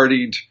who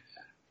partied,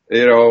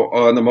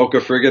 on the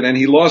Mocha frigate, and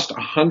he lost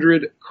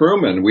 100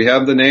 crewmen. We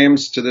have the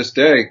names to this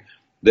day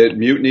that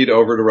mutinied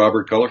over to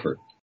Robert Culliford.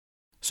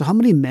 So how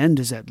many men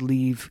does that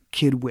leave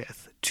Kidd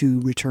with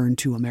to return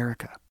to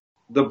America?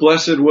 The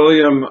Blessed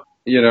William,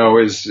 the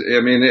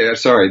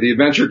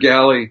Adventure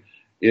Galley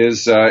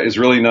is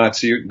really not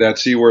that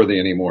seaworthy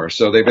anymore.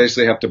 So they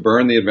basically have to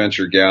burn the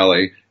Adventure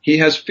Galley. He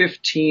has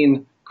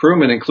 15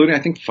 crewmen, including, I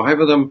think, 5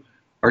 of them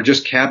are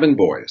just cabin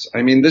boys.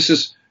 I mean, this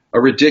is a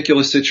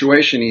ridiculous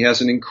situation. He has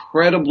an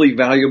incredibly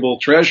valuable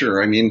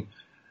treasure. I mean,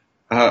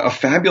 a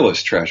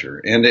fabulous treasure.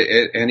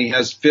 And he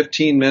has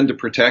 15 men to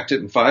protect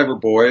it, and 5 are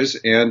boys,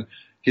 and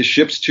his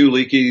ship's too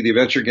leaky. The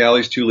Adventure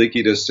Galley's too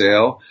leaky to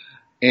sail.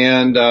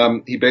 And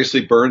he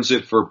basically burns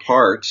it for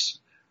parts.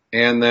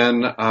 And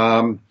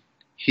then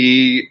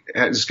he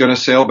is going to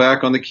sail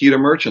back on the Kita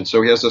Merchant.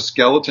 So he has a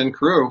skeleton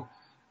crew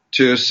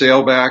to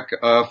sail back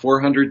a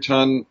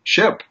 400-ton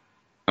ship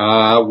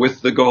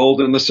with the gold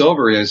and the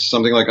silver. He has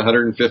something like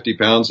 150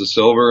 pounds of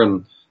silver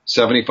and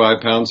 75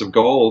 pounds of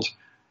gold.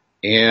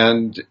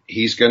 And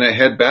he's going to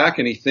head back,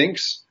 and he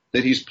thinks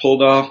that he's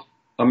pulled off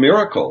a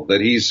miracle,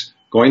 that he's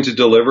going to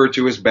deliver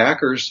to his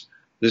backers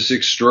this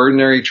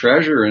extraordinary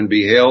treasure and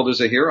be hailed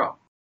as a hero.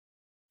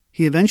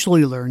 He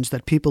eventually learns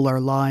that people are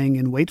lying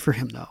in wait for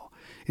him, though,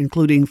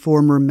 including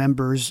former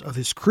members of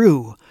his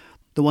crew,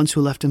 the ones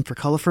who left him for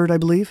Culliford, I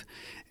believe,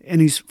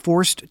 and he's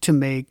forced to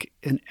make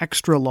an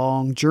extra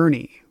long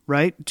journey,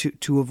 right,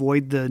 to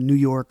avoid the New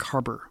York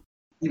harbor.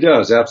 He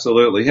does,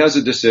 absolutely. He has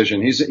a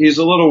decision. He's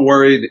a little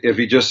worried if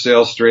he just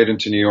sails straight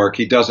into New York.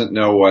 He doesn't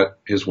know what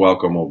his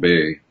welcome will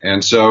be.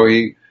 And so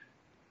he,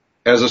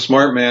 as a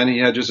smart man, he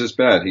hedges his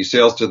bet. He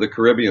sails to the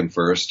Caribbean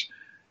first,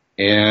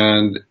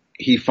 and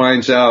he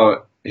finds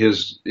out he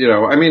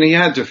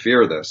had to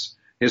fear this.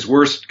 His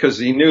worst, because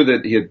he knew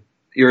that he had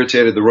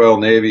irritated the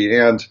Royal Navy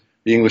and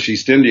the English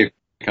East India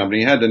Company.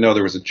 He had to know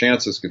there was a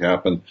chance this could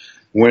happen.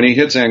 When he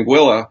hits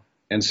Anguilla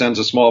and sends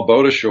a small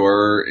boat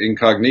ashore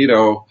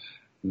incognito,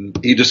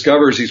 he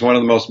discovers he's one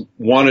of the most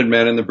wanted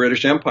men in the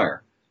British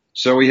Empire.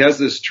 So he has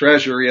this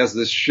treasure. He has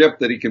this ship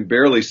that he can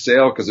barely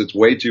sail because it's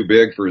way too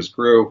big for his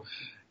crew.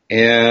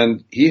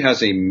 And he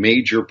has a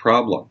major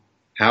problem.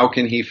 How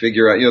can he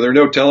figure out, there are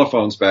no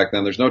telephones back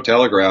then. There's no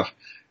telegraph.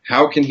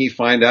 How can he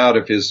find out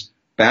if his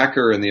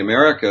backer in the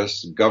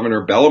Americas,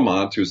 Governor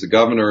Bellamont, who's the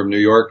governor of New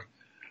York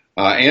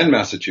and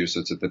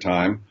Massachusetts at the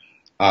time,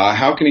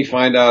 how can he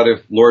find out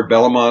if Lord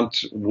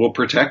Bellamont will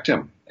protect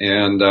him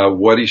and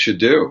what he should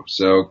do?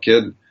 So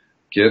Kidd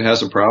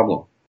has a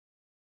problem.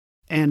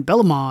 And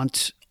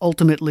Bellamont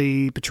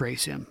ultimately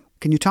betrays him.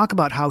 Can you talk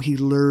about how he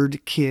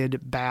lured Kidd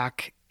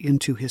back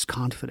into his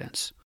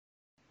confidence?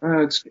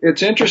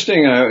 It's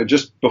interesting.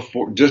 Just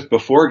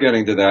before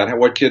getting to that,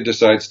 what Kidd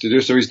decides to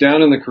do. So he's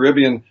down in the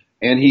Caribbean,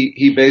 and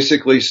he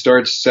basically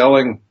starts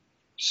selling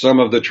some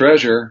of the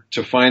treasure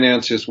to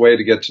finance his way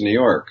to get to New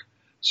York.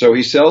 So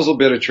he sells a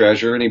bit of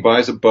treasure, and he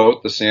buys a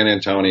boat, the San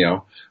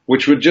Antonio,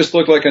 which would just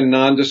look like a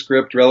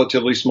nondescript,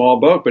 relatively small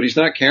boat, but he's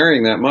not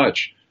carrying that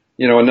much.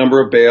 A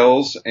number of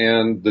bales,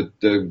 and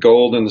the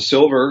gold and the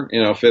silver,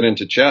 fit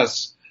into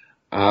chests.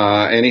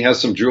 And he has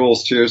some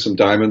jewels too, some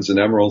diamonds and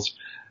emeralds.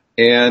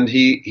 And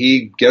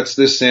he gets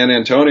this San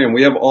Antonio, and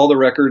we have all the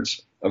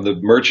records of the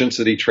merchants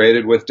that he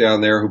traded with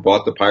down there who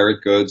bought the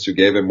pirate goods, who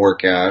gave him more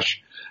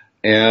cash.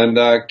 And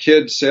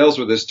Kidd sails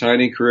with this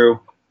tiny crew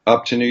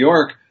up to New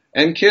York.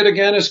 And Kid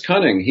again is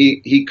cunning.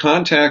 He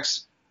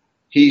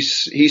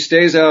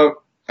stays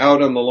out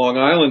on the Long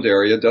Island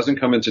area, doesn't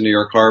come into New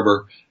York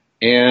Harbor,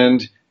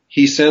 and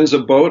he sends a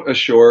boat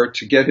ashore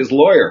to get his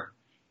lawyer.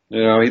 He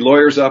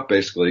lawyers up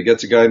basically. He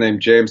gets a guy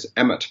named James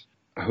Emmett,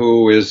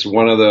 who is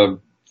one of the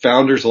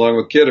founders, along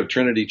with Kid, of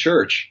Trinity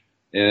Church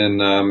in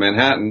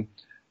Manhattan.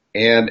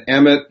 And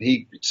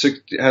he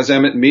has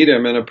Emmett meet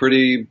him in a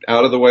pretty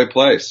out-of-the-way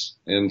place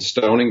in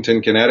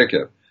Stonington,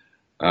 Connecticut,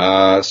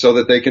 so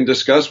that they can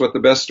discuss what the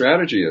best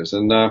strategy is.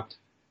 And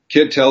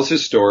Kid tells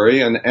his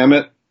story, and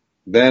Emmett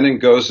then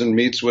goes and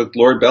meets with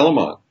Lord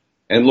Bellomont.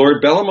 And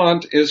Lord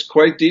Bellomont is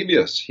quite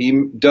devious.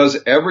 He does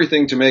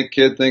everything to make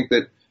Kid think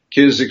that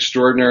Kid is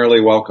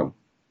extraordinarily welcome.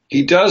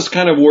 He does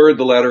kind of word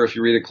the letter, if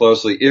you read it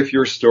closely, if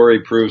your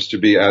story proves to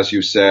be as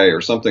you say, or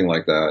something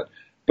like that.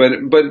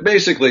 But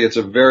basically, it's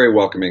a very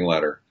welcoming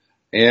letter.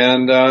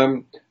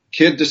 And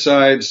Kid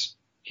decides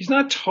he's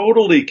not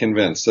totally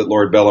convinced that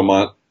Lord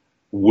Bellomont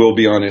will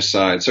be on his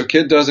side. So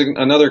Kid does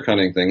another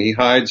cunning thing. He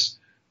hides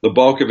the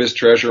bulk of his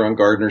treasure on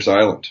Gardiner's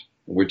Island,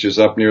 which is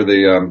up near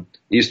the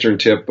eastern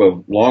tip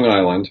of Long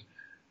Island.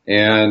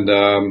 And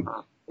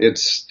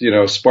it's,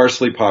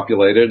 sparsely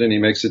populated, and he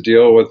makes a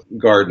deal with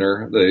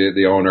Gardner,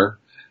 the owner.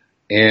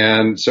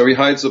 And so he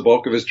hides the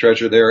bulk of his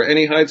treasure there, and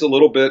he hides a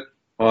little bit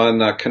on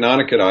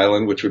Cononicut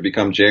Island, which would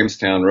become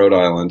Jamestown, Rhode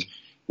Island,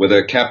 with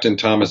a Captain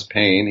Thomas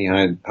Paine.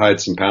 He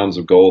hides some pounds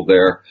of gold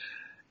there.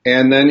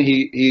 And then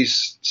he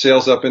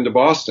sails up into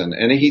Boston,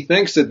 and he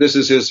thinks that this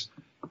is his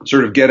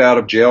sort of get out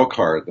of jail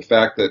card, the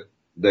fact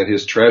that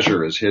his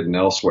treasure is hidden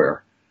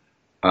elsewhere.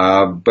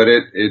 But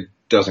it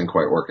doesn't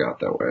quite work out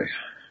that way.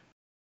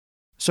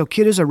 So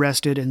Kid is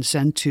arrested and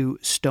sent to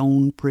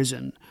Stone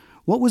Prison.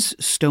 What was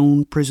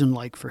Stone Prison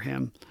like for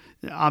him?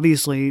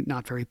 Obviously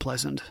not very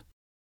pleasant.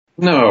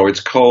 No, it's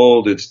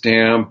cold, it's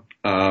damp.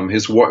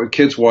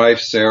 Kid's wife,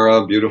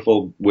 Sarah,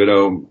 beautiful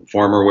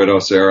former widow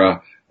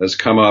Sarah, has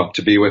come up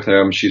to be with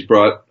him. She's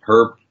brought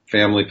her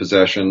family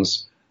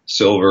possessions,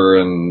 silver,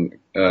 and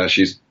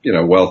she's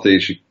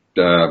wealthy.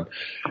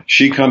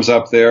 She comes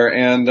up there,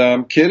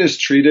 and Kid is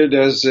treated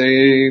as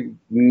a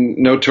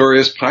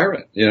notorious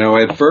pirate.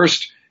 At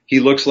first he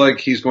looks like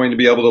he's going to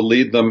be able to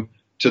lead them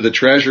to the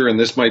treasure, and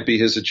this might be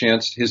his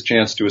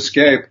chance to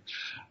escape.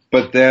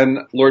 But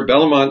then Lord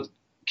Bellomont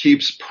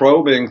keeps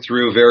probing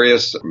through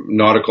various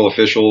nautical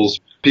officials,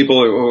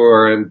 people who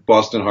are in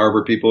Boston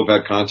Harbor, people who've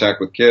had contact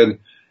with Kid,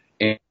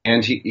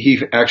 and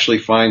he actually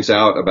finds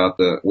out about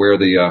where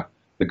the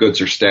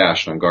goods are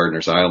stashed on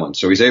Gardiner's Island.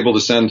 So he's able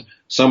to send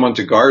someone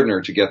to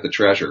Gardner to get the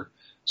treasure.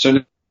 So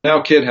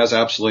now Kid has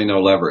absolutely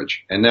no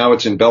leverage, and now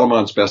it's in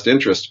Bellomont's best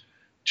interest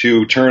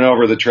to turn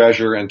over the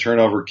treasure and turn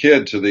over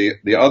Kid to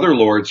the other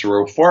lords who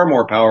are far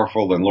more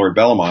powerful than Lord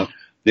Bellomont,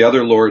 the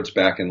other lords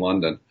back in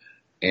London.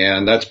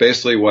 And that's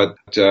basically what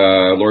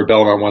Lord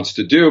Bellomont wants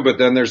to do. But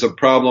then there's a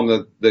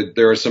problem that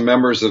there are some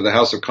members of the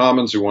House of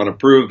Commons who want to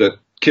prove that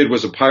Kid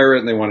was a pirate,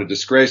 and they want to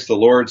disgrace the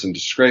lords and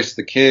disgrace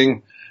the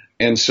king.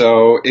 And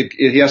so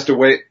he has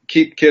to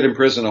keep Kid in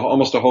prison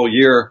almost a whole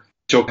year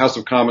till House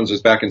of Commons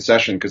is back in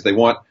session, because they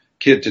want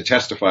Kid to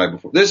testify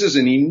before. This is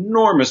an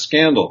enormous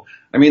scandal.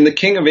 I mean, the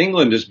King of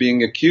England is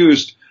being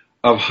accused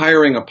of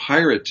hiring a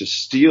pirate to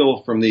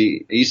steal from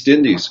the East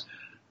Indies.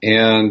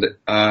 And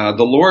the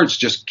lords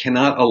just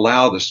cannot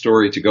allow the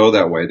story to go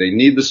that way. They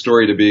need the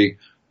story to be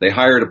they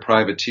hired a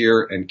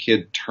privateer and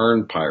Kid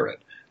turned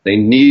pirate. They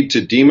need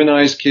to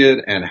demonize Kid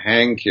and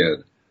hang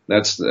Kid.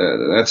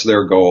 That's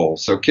their goal.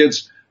 So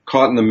Kid's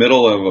caught in the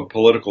middle of a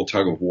political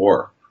tug of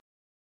war.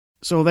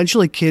 So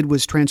eventually Kid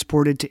was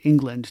transported to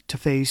England to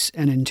face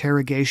an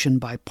interrogation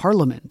by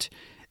Parliament.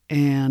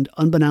 And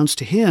unbeknownst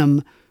to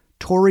him,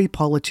 Tory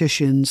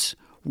politicians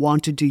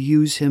wanted to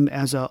use him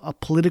as a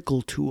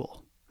political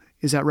tool.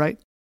 Is that right?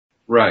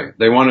 Right.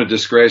 They want to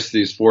disgrace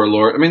these four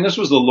lords. I mean, this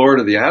was the Lord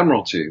of the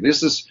Admiralty.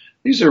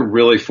 These are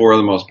really four of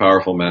the most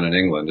powerful men in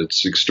England.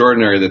 It's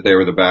extraordinary that they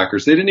were the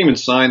backers. They didn't even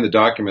sign the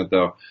document,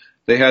 though.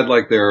 They had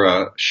like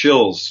their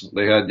shills.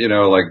 They had,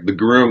 like the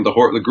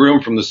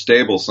groom from the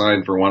stable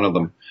signed for one of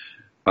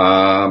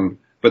them.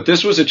 But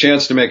this was a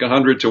chance to make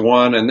 100 to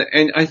 1.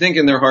 And I think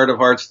in their heart of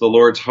hearts, the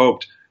lords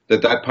hoped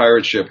that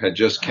pirate ship had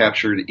just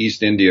captured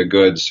East India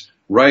goods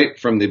right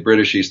from the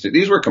British East.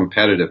 These were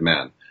competitive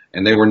men.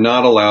 And they were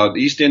not allowed.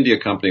 The East India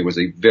Company was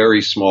a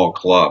very small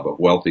club of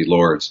wealthy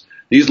lords.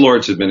 These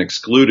lords had been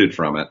excluded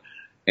from it.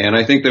 And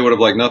I think they would have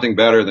liked nothing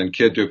better than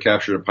Kid to have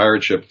captured a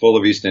pirate ship full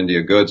of East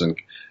India goods,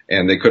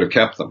 and they could have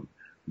kept them.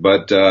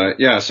 But,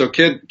 so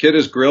Kid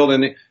is grilled,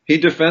 and he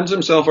defends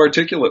himself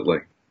articulately.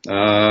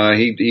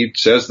 He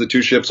says the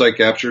two ships I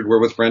captured were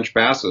with French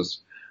passes.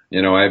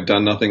 I've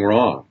done nothing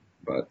wrong.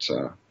 But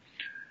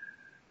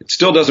it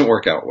still doesn't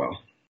work out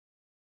well.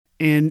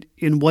 And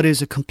in what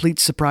is a complete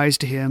surprise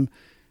to him,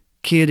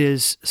 Kid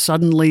is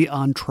suddenly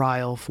on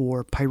trial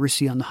for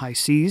piracy on the high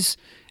seas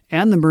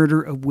and the murder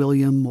of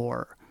William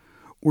Moore.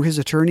 Were his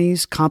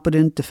attorneys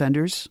competent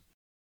defenders?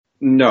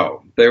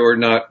 No, they were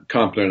not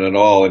competent at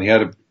all. And he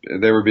had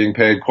they were being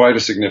paid quite a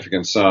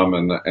significant sum,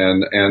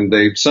 and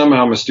they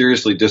somehow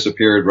mysteriously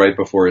disappeared right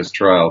before his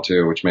trial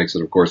too, which makes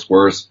it, of course,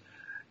 worse.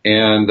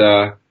 And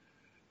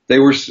they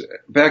were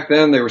back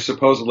then. They were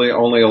supposedly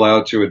only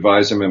allowed to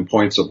advise him in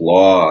points of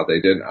law. They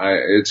didn't.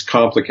 It's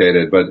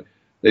complicated, but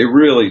they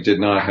really did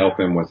not help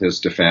him with his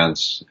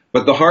defense.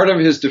 But the heart of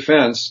his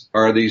defense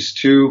are these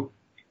two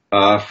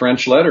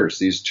French letters,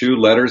 these two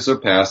letters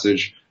of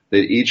passage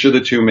that each of the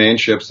two main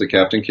ships that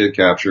Captain Kidd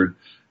captured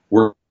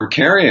were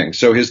carrying.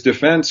 So his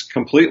defense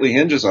completely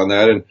hinges on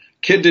that. And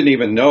Kidd didn't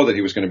even know that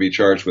he was going to be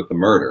charged with the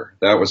murder.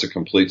 That was a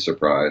complete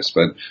surprise.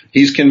 But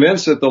he's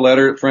convinced that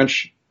the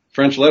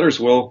French letters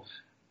will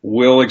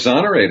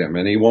exonerate him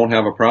and he won't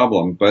have a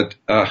problem. But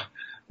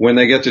when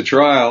they get to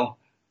trial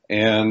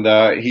and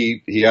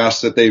he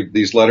asks that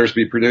these letters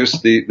be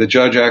produced, the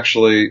judge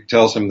actually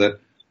tells him that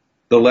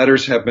the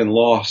letters have been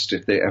lost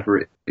if they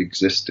ever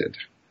existed.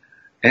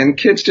 And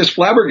Kidd's just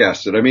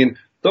flabbergasted. I mean,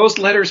 those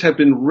letters have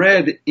been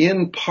read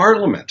in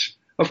Parliament.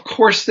 Of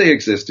course they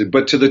existed,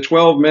 but to the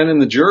 12 men in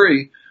the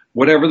jury,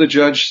 whatever the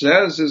judge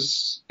says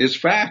is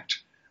fact.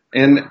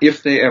 And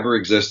if they ever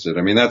existed,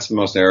 I mean, that's the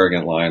most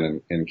arrogant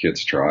line in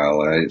Kidd's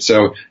trial.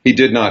 So he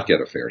did not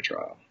get a fair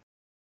trial.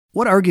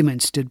 What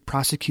arguments did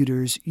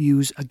prosecutors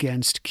use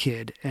against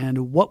Kidd,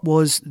 and what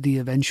was the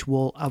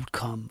eventual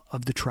outcome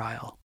of the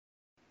trial?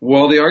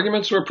 Well, the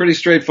arguments were pretty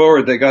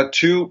straightforward. They got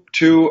two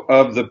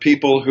of the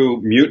people who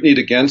mutinied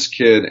against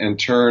Kidd and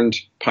turned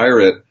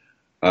pirate,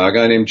 a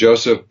guy named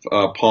Joseph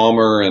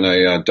Palmer and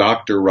a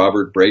Dr.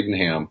 Robert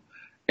Bradenham.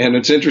 And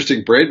it's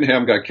interesting,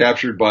 Bradenham got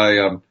captured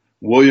by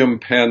William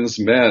Penn's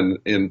men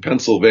in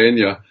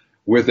Pennsylvania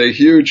with a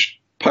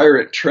huge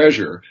pirate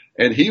treasure,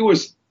 and he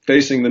was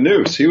facing the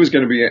noose. He was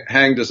going to be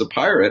hanged as a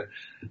pirate.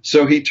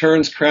 So he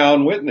turns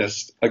crown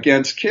witness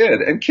against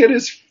Kidd, and Kidd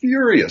is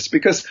furious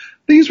because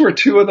these were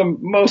two of the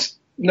most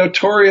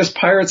notorious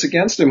pirates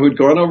against him who'd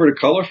gone over to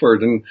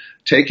Culliford and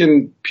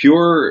taken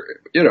pure,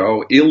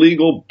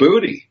 illegal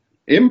booty,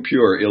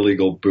 impure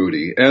illegal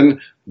booty. And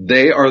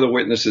they are the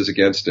witnesses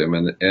against him.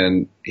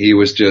 And he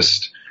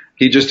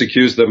just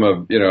accused them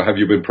of, have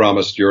you been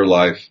promised your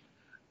life,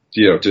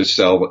 to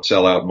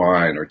sell out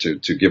mine or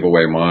to give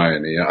away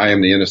mine? I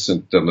am the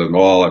innocent of them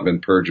all. I've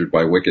been perjured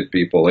by wicked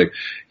people.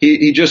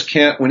 He just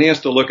can't, when he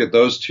has to look at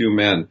those two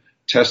men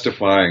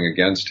testifying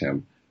against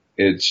him,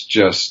 it's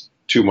just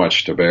too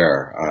much to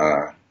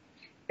bear.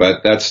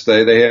 But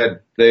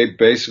they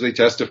basically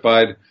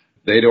testified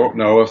they don't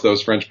know if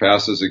those French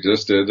passes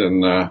existed,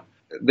 and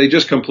they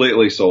just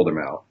completely sold him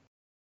out.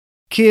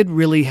 Kidd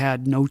really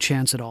had no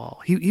chance at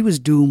all. He was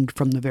doomed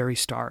from the very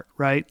start,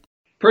 right?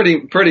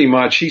 Pretty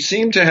much. He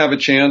seemed to have a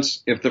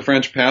chance if the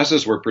French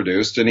passes were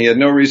produced, and he had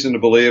no reason to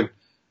believe,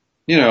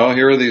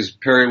 here are these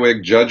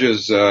periwig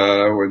judges,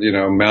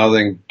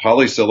 mouthing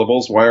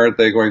polysyllables. Why aren't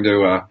they going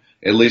to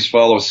at least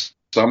follow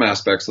some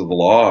aspects of the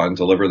law and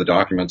deliver the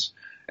documents?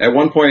 At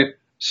one point,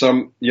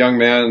 some young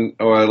man,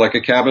 like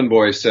a cabin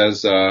boy,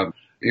 says,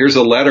 here's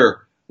a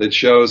letter that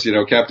shows,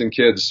 Captain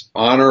Kidd's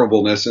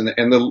honorableness.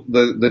 And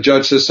the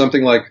judge says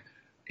something like,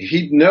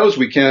 he knows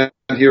we can't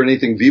hear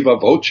anything viva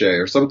voce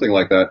or something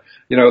like that.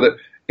 That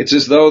it's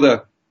as though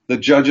the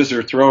judges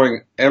are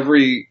throwing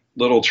every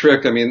little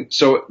trick. I mean,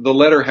 so the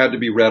letter had to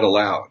be read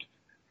aloud.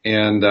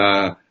 And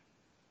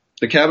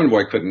the cabin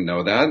boy couldn't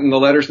know that. And the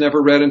letter's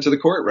never read into the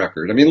court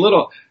record. I mean,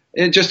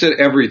 just at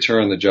every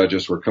turn, the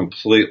judges were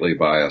completely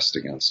biased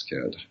against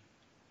Kidd.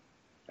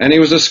 And he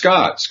was a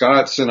Scot.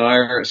 Scottish and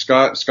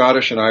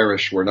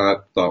Irish were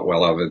not thought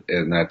well of it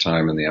in that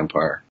time in the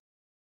Empire.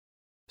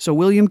 So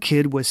William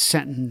Kidd was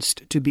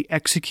sentenced to be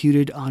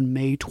executed on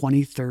May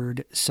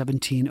 23rd,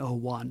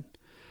 1701.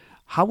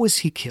 How was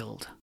he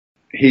killed?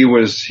 He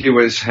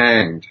was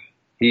hanged.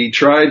 He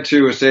tried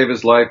to save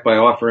his life by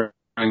offering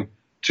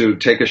to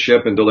take a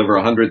ship and deliver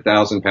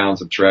 100,000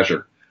 pounds of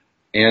treasure.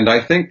 And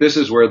I think this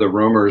is where the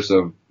rumors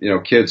of,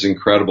 Kidd's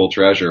incredible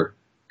treasure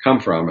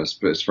come from,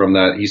 is from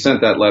that. He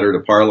sent that letter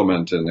to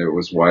Parliament, and it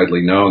was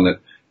widely known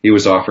that he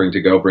was offering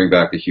to go bring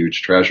back a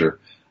huge treasure.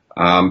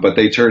 But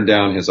they turned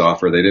down his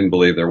offer. They didn't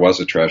believe there was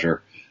a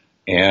treasure.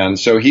 And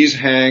so he's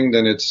hanged,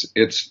 and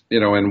it's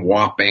in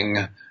Wapping,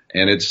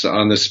 and it's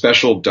on the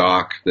special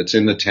dock that's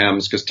in the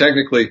Thames, because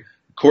technically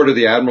the Court of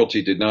the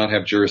Admiralty did not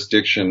have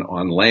jurisdiction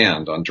on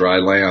land, on dry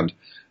land.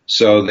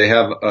 So they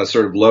have a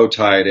sort of low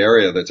tide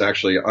area that's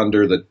actually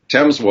under the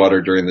Thames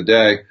water during the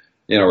day,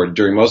 or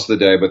during most of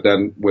the day. But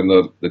then when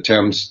the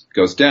Thames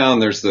goes down,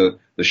 there's the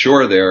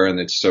shore there,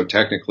 and so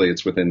technically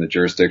it's within the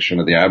jurisdiction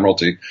of the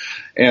Admiralty.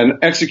 And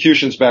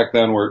executions back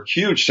then were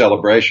huge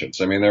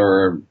celebrations. I mean, there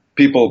were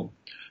people,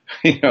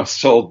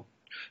 sold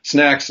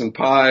snacks and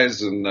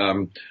pies and,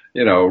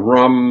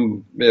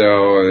 rum,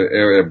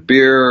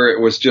 beer.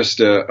 It was just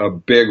a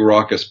big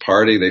raucous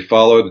party. They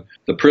followed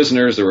the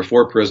prisoners. There were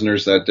 4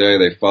 prisoners that day.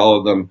 They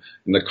followed them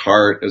in the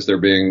cart as they're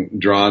being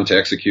drawn to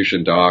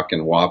execution dock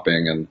in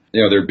Wapping. And,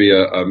 there'd be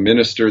a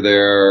minister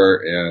there,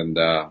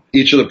 and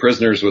each of the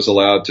prisoners was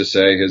allowed to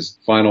say his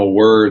final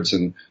words.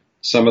 And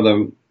some of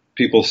them,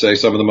 people say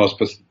some of the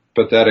most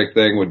pathetic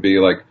thing would be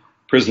like,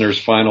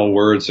 prisoner's final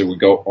words. It would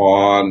go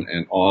on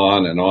and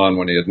on and on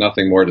when he had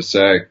nothing more to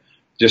say,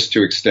 just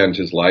to extend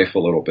his life a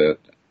little bit.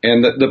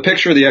 And the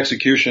picture of the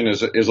execution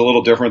is a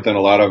little different than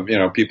a lot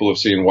of, people have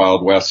seen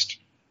Wild West,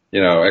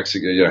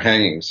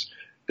 hangings.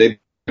 They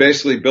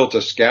basically built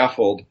a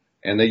scaffold,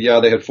 and they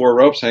had 4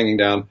 ropes hanging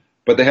down,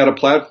 but they had a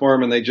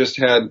platform and they just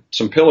had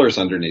some pillars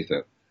underneath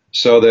it,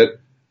 so that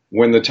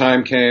when the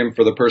time came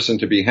for the person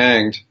to be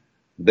hanged,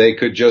 they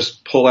could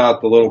just pull out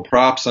the little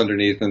props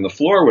underneath and the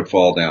floor would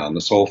fall down,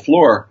 this whole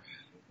floor.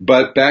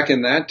 But back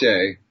in that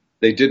day,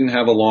 they didn't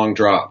have a long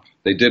drop.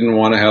 They didn't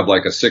want to have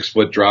like a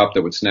 6-foot drop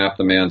that would snap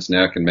the man's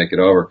neck and make it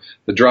over.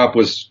 The drop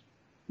was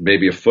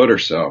maybe a foot or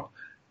so.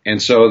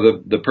 And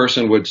so the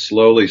person would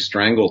slowly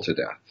strangle to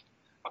death.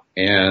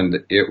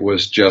 And it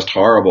was just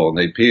horrible. And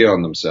they'd pee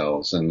on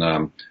themselves.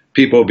 And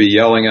people would be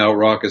yelling out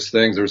raucous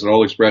things. There's an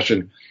old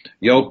expression,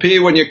 you'll pee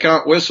when you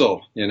can't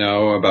whistle,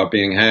 about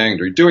being hanged,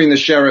 or doing the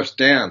sheriff's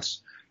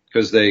dance,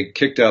 because they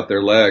kicked out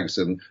their legs.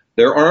 And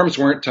their arms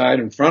weren't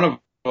tied in front of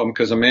them,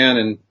 because a man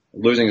in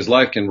losing his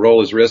life can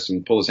roll his wrists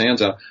and pull his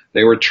hands out.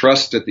 They were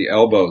trussed at the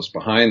elbows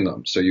behind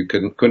them, so you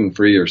couldn't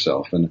free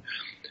yourself. And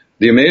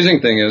the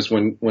amazing thing is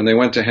when they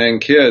went to hang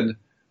Kidd,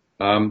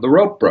 the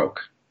rope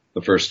broke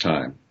the first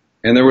time.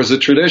 And there was a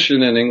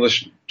tradition in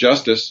English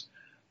justice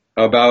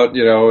about,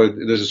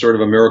 this is sort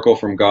of a miracle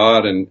from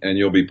God and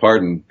you'll be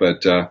pardoned.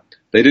 But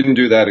they didn't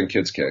do that in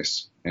Kidd's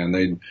case. And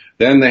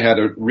then they had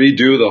to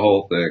redo the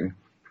whole thing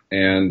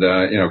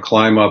and,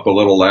 climb up a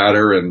little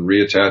ladder and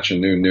reattach a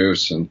new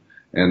noose. And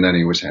then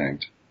he was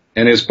hanged.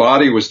 And his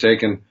body was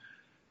taken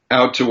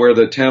out to where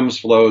the Thames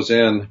flows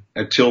in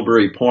at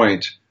Tilbury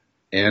Point,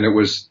 and it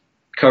was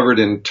covered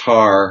in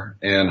tar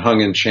and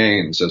hung in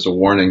chains as a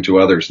warning to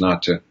others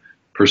not to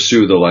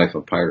pursue the life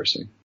of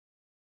piracy.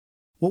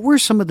 What were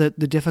some of the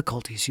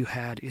difficulties you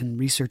had in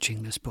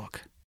researching this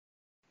book?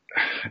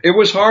 It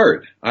was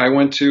hard. I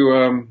went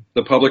to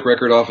the Public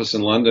Record Office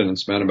in London and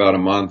spent about a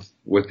month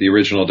with the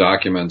original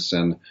documents,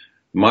 and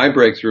my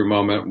breakthrough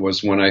moment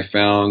was when I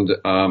found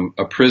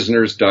a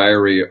prisoner's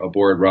diary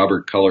aboard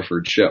Robert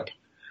Culliford's ship.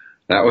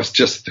 That was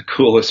just the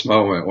coolest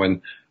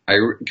moment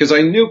because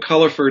I knew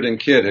Culliford and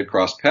Kidd had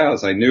crossed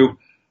paths. I knew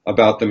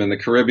about them in the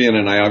Caribbean,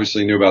 and I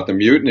obviously knew about the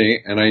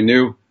mutiny, and I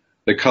knew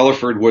that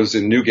Culliford was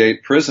in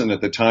Newgate prison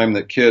at the time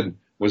that Kidd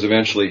was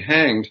eventually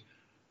hanged.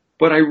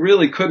 But I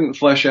really couldn't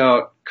flesh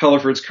out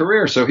Culliford's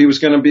career, so he was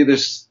going to be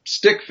this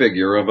stick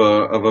figure of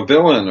a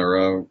villain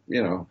or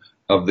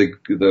of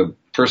the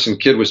person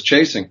Kidd was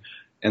chasing.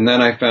 And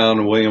then I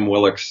found William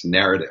Willock's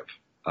narrative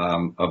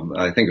of,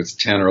 I think it's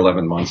 10 or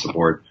 11 months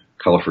aboard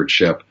Culliford's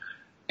ship.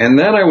 And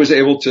then I was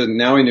able to,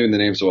 now I knew the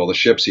names of all the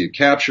ships he had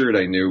captured.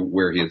 I knew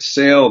where he had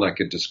sailed. I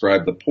could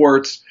describe the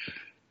ports.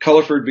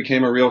 Culliford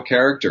became a real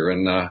character.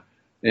 And,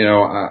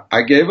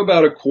 I gave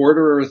about a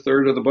quarter or a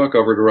third of the book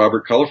over to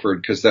Robert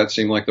Culliford because that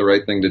seemed like the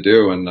right thing to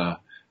do. And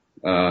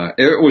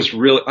it was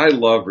really, I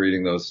love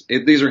reading those.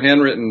 These are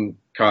handwritten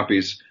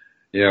copies,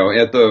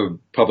 at the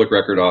Public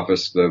Record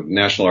Office, the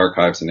National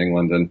Archives in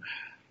England. And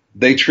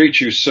they treat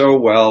you so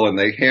well, and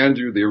they hand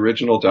you the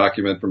original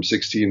document from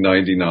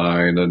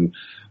 1699. And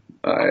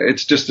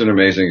it's just an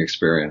amazing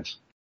experience.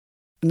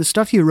 And the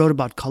stuff you wrote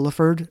about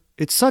Culliford,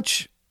 it's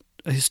such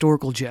a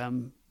historical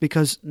gem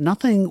because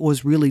nothing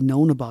was really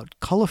known about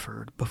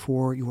Culliford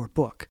before your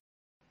book.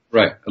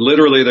 Right.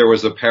 Literally, there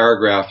was a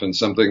paragraph in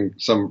some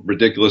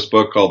ridiculous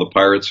book called The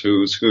Pirates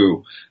Who's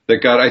Who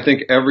that got, I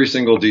think, every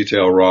single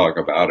detail wrong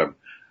about him.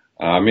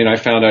 I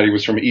found out he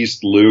was from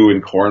East Looe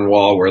in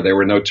Cornwall, where they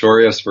were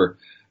notorious for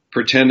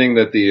pretending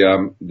that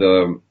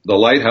the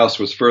lighthouse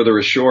was further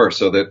ashore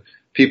so that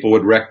people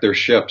would wreck their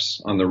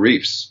ships on the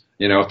reefs.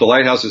 If the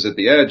lighthouse is at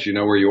the edge, you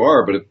know where you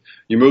are, but if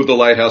you move the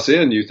lighthouse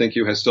in, you think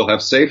you still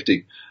have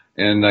safety.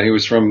 And he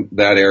was from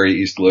that area,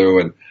 East Looe.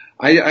 And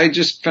I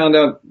just found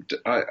out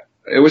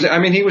they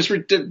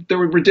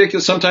were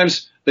ridiculous.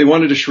 Sometimes they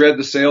wanted to shred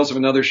the sails of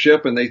another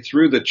ship, and they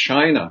threw the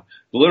china,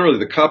 literally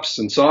the cups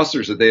and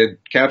saucers that they had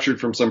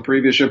captured from some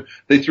previous ship.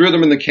 They threw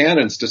them in the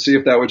cannons to see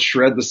if that would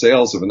shred the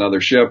sails of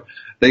another ship.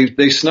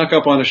 They snuck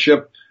up on a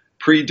ship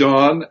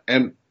pre-dawn,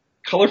 and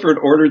Culliford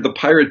ordered the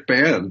pirate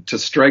band to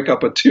strike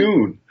up a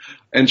tune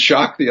and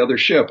shock the other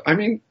ship.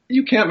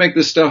 You can't make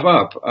this stuff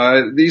up.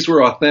 These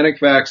were authentic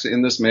facts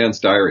in this man's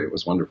diary. It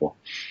was wonderful.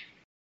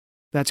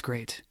 That's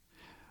great.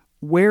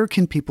 Where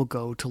can people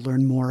go to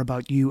learn more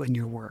about you and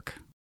your work?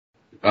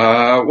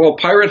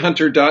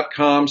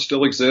 PirateHunter.com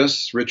still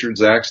exists,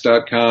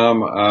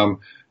 RichardZacks.com.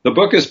 The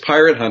book is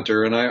Pirate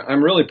Hunter, and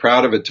I'm really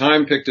proud of it.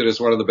 Time picked it as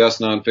one of the best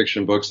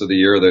nonfiction books of the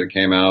year that it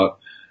came out.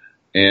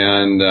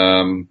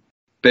 And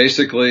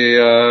basically,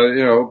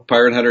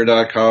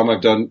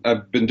 PirateHunter.com.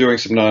 I've been doing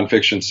some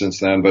nonfiction since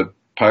then, but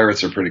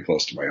pirates are pretty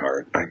close to my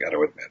heart, I got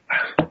to admit.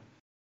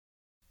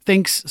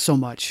 Thanks so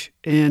much.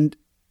 And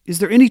is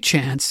there any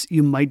chance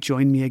you might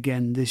join me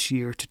again this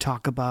year to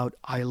talk about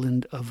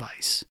Island of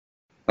Ice?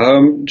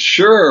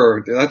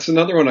 Sure. That's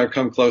another one I've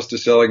come close to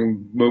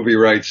selling movie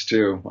rights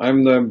to.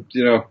 I'm the,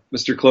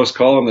 Mr. Close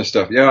Call on this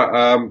stuff.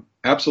 Yeah,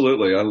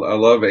 absolutely. I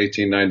love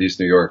 1890s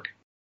New York.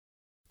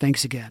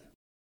 Thanks again.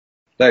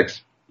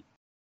 Thanks.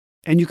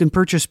 And you can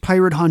purchase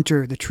Pirate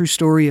Hunter, The True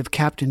Story of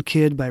Captain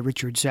Kidd by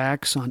Richard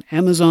Zacks on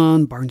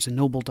Amazon,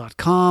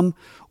 BarnesandNoble.com,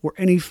 or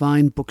any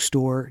fine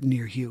bookstore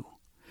near you.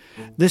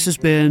 This has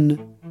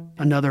been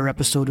another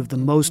episode of the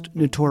Most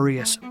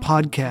Notorious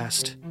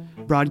podcast,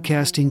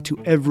 broadcasting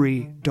to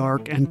every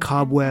dark and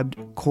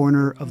cobwebbed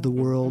corner of the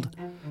world.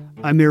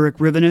 I'm Eric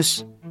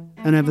Rivenes,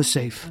 and have a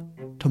safe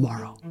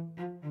tomorrow.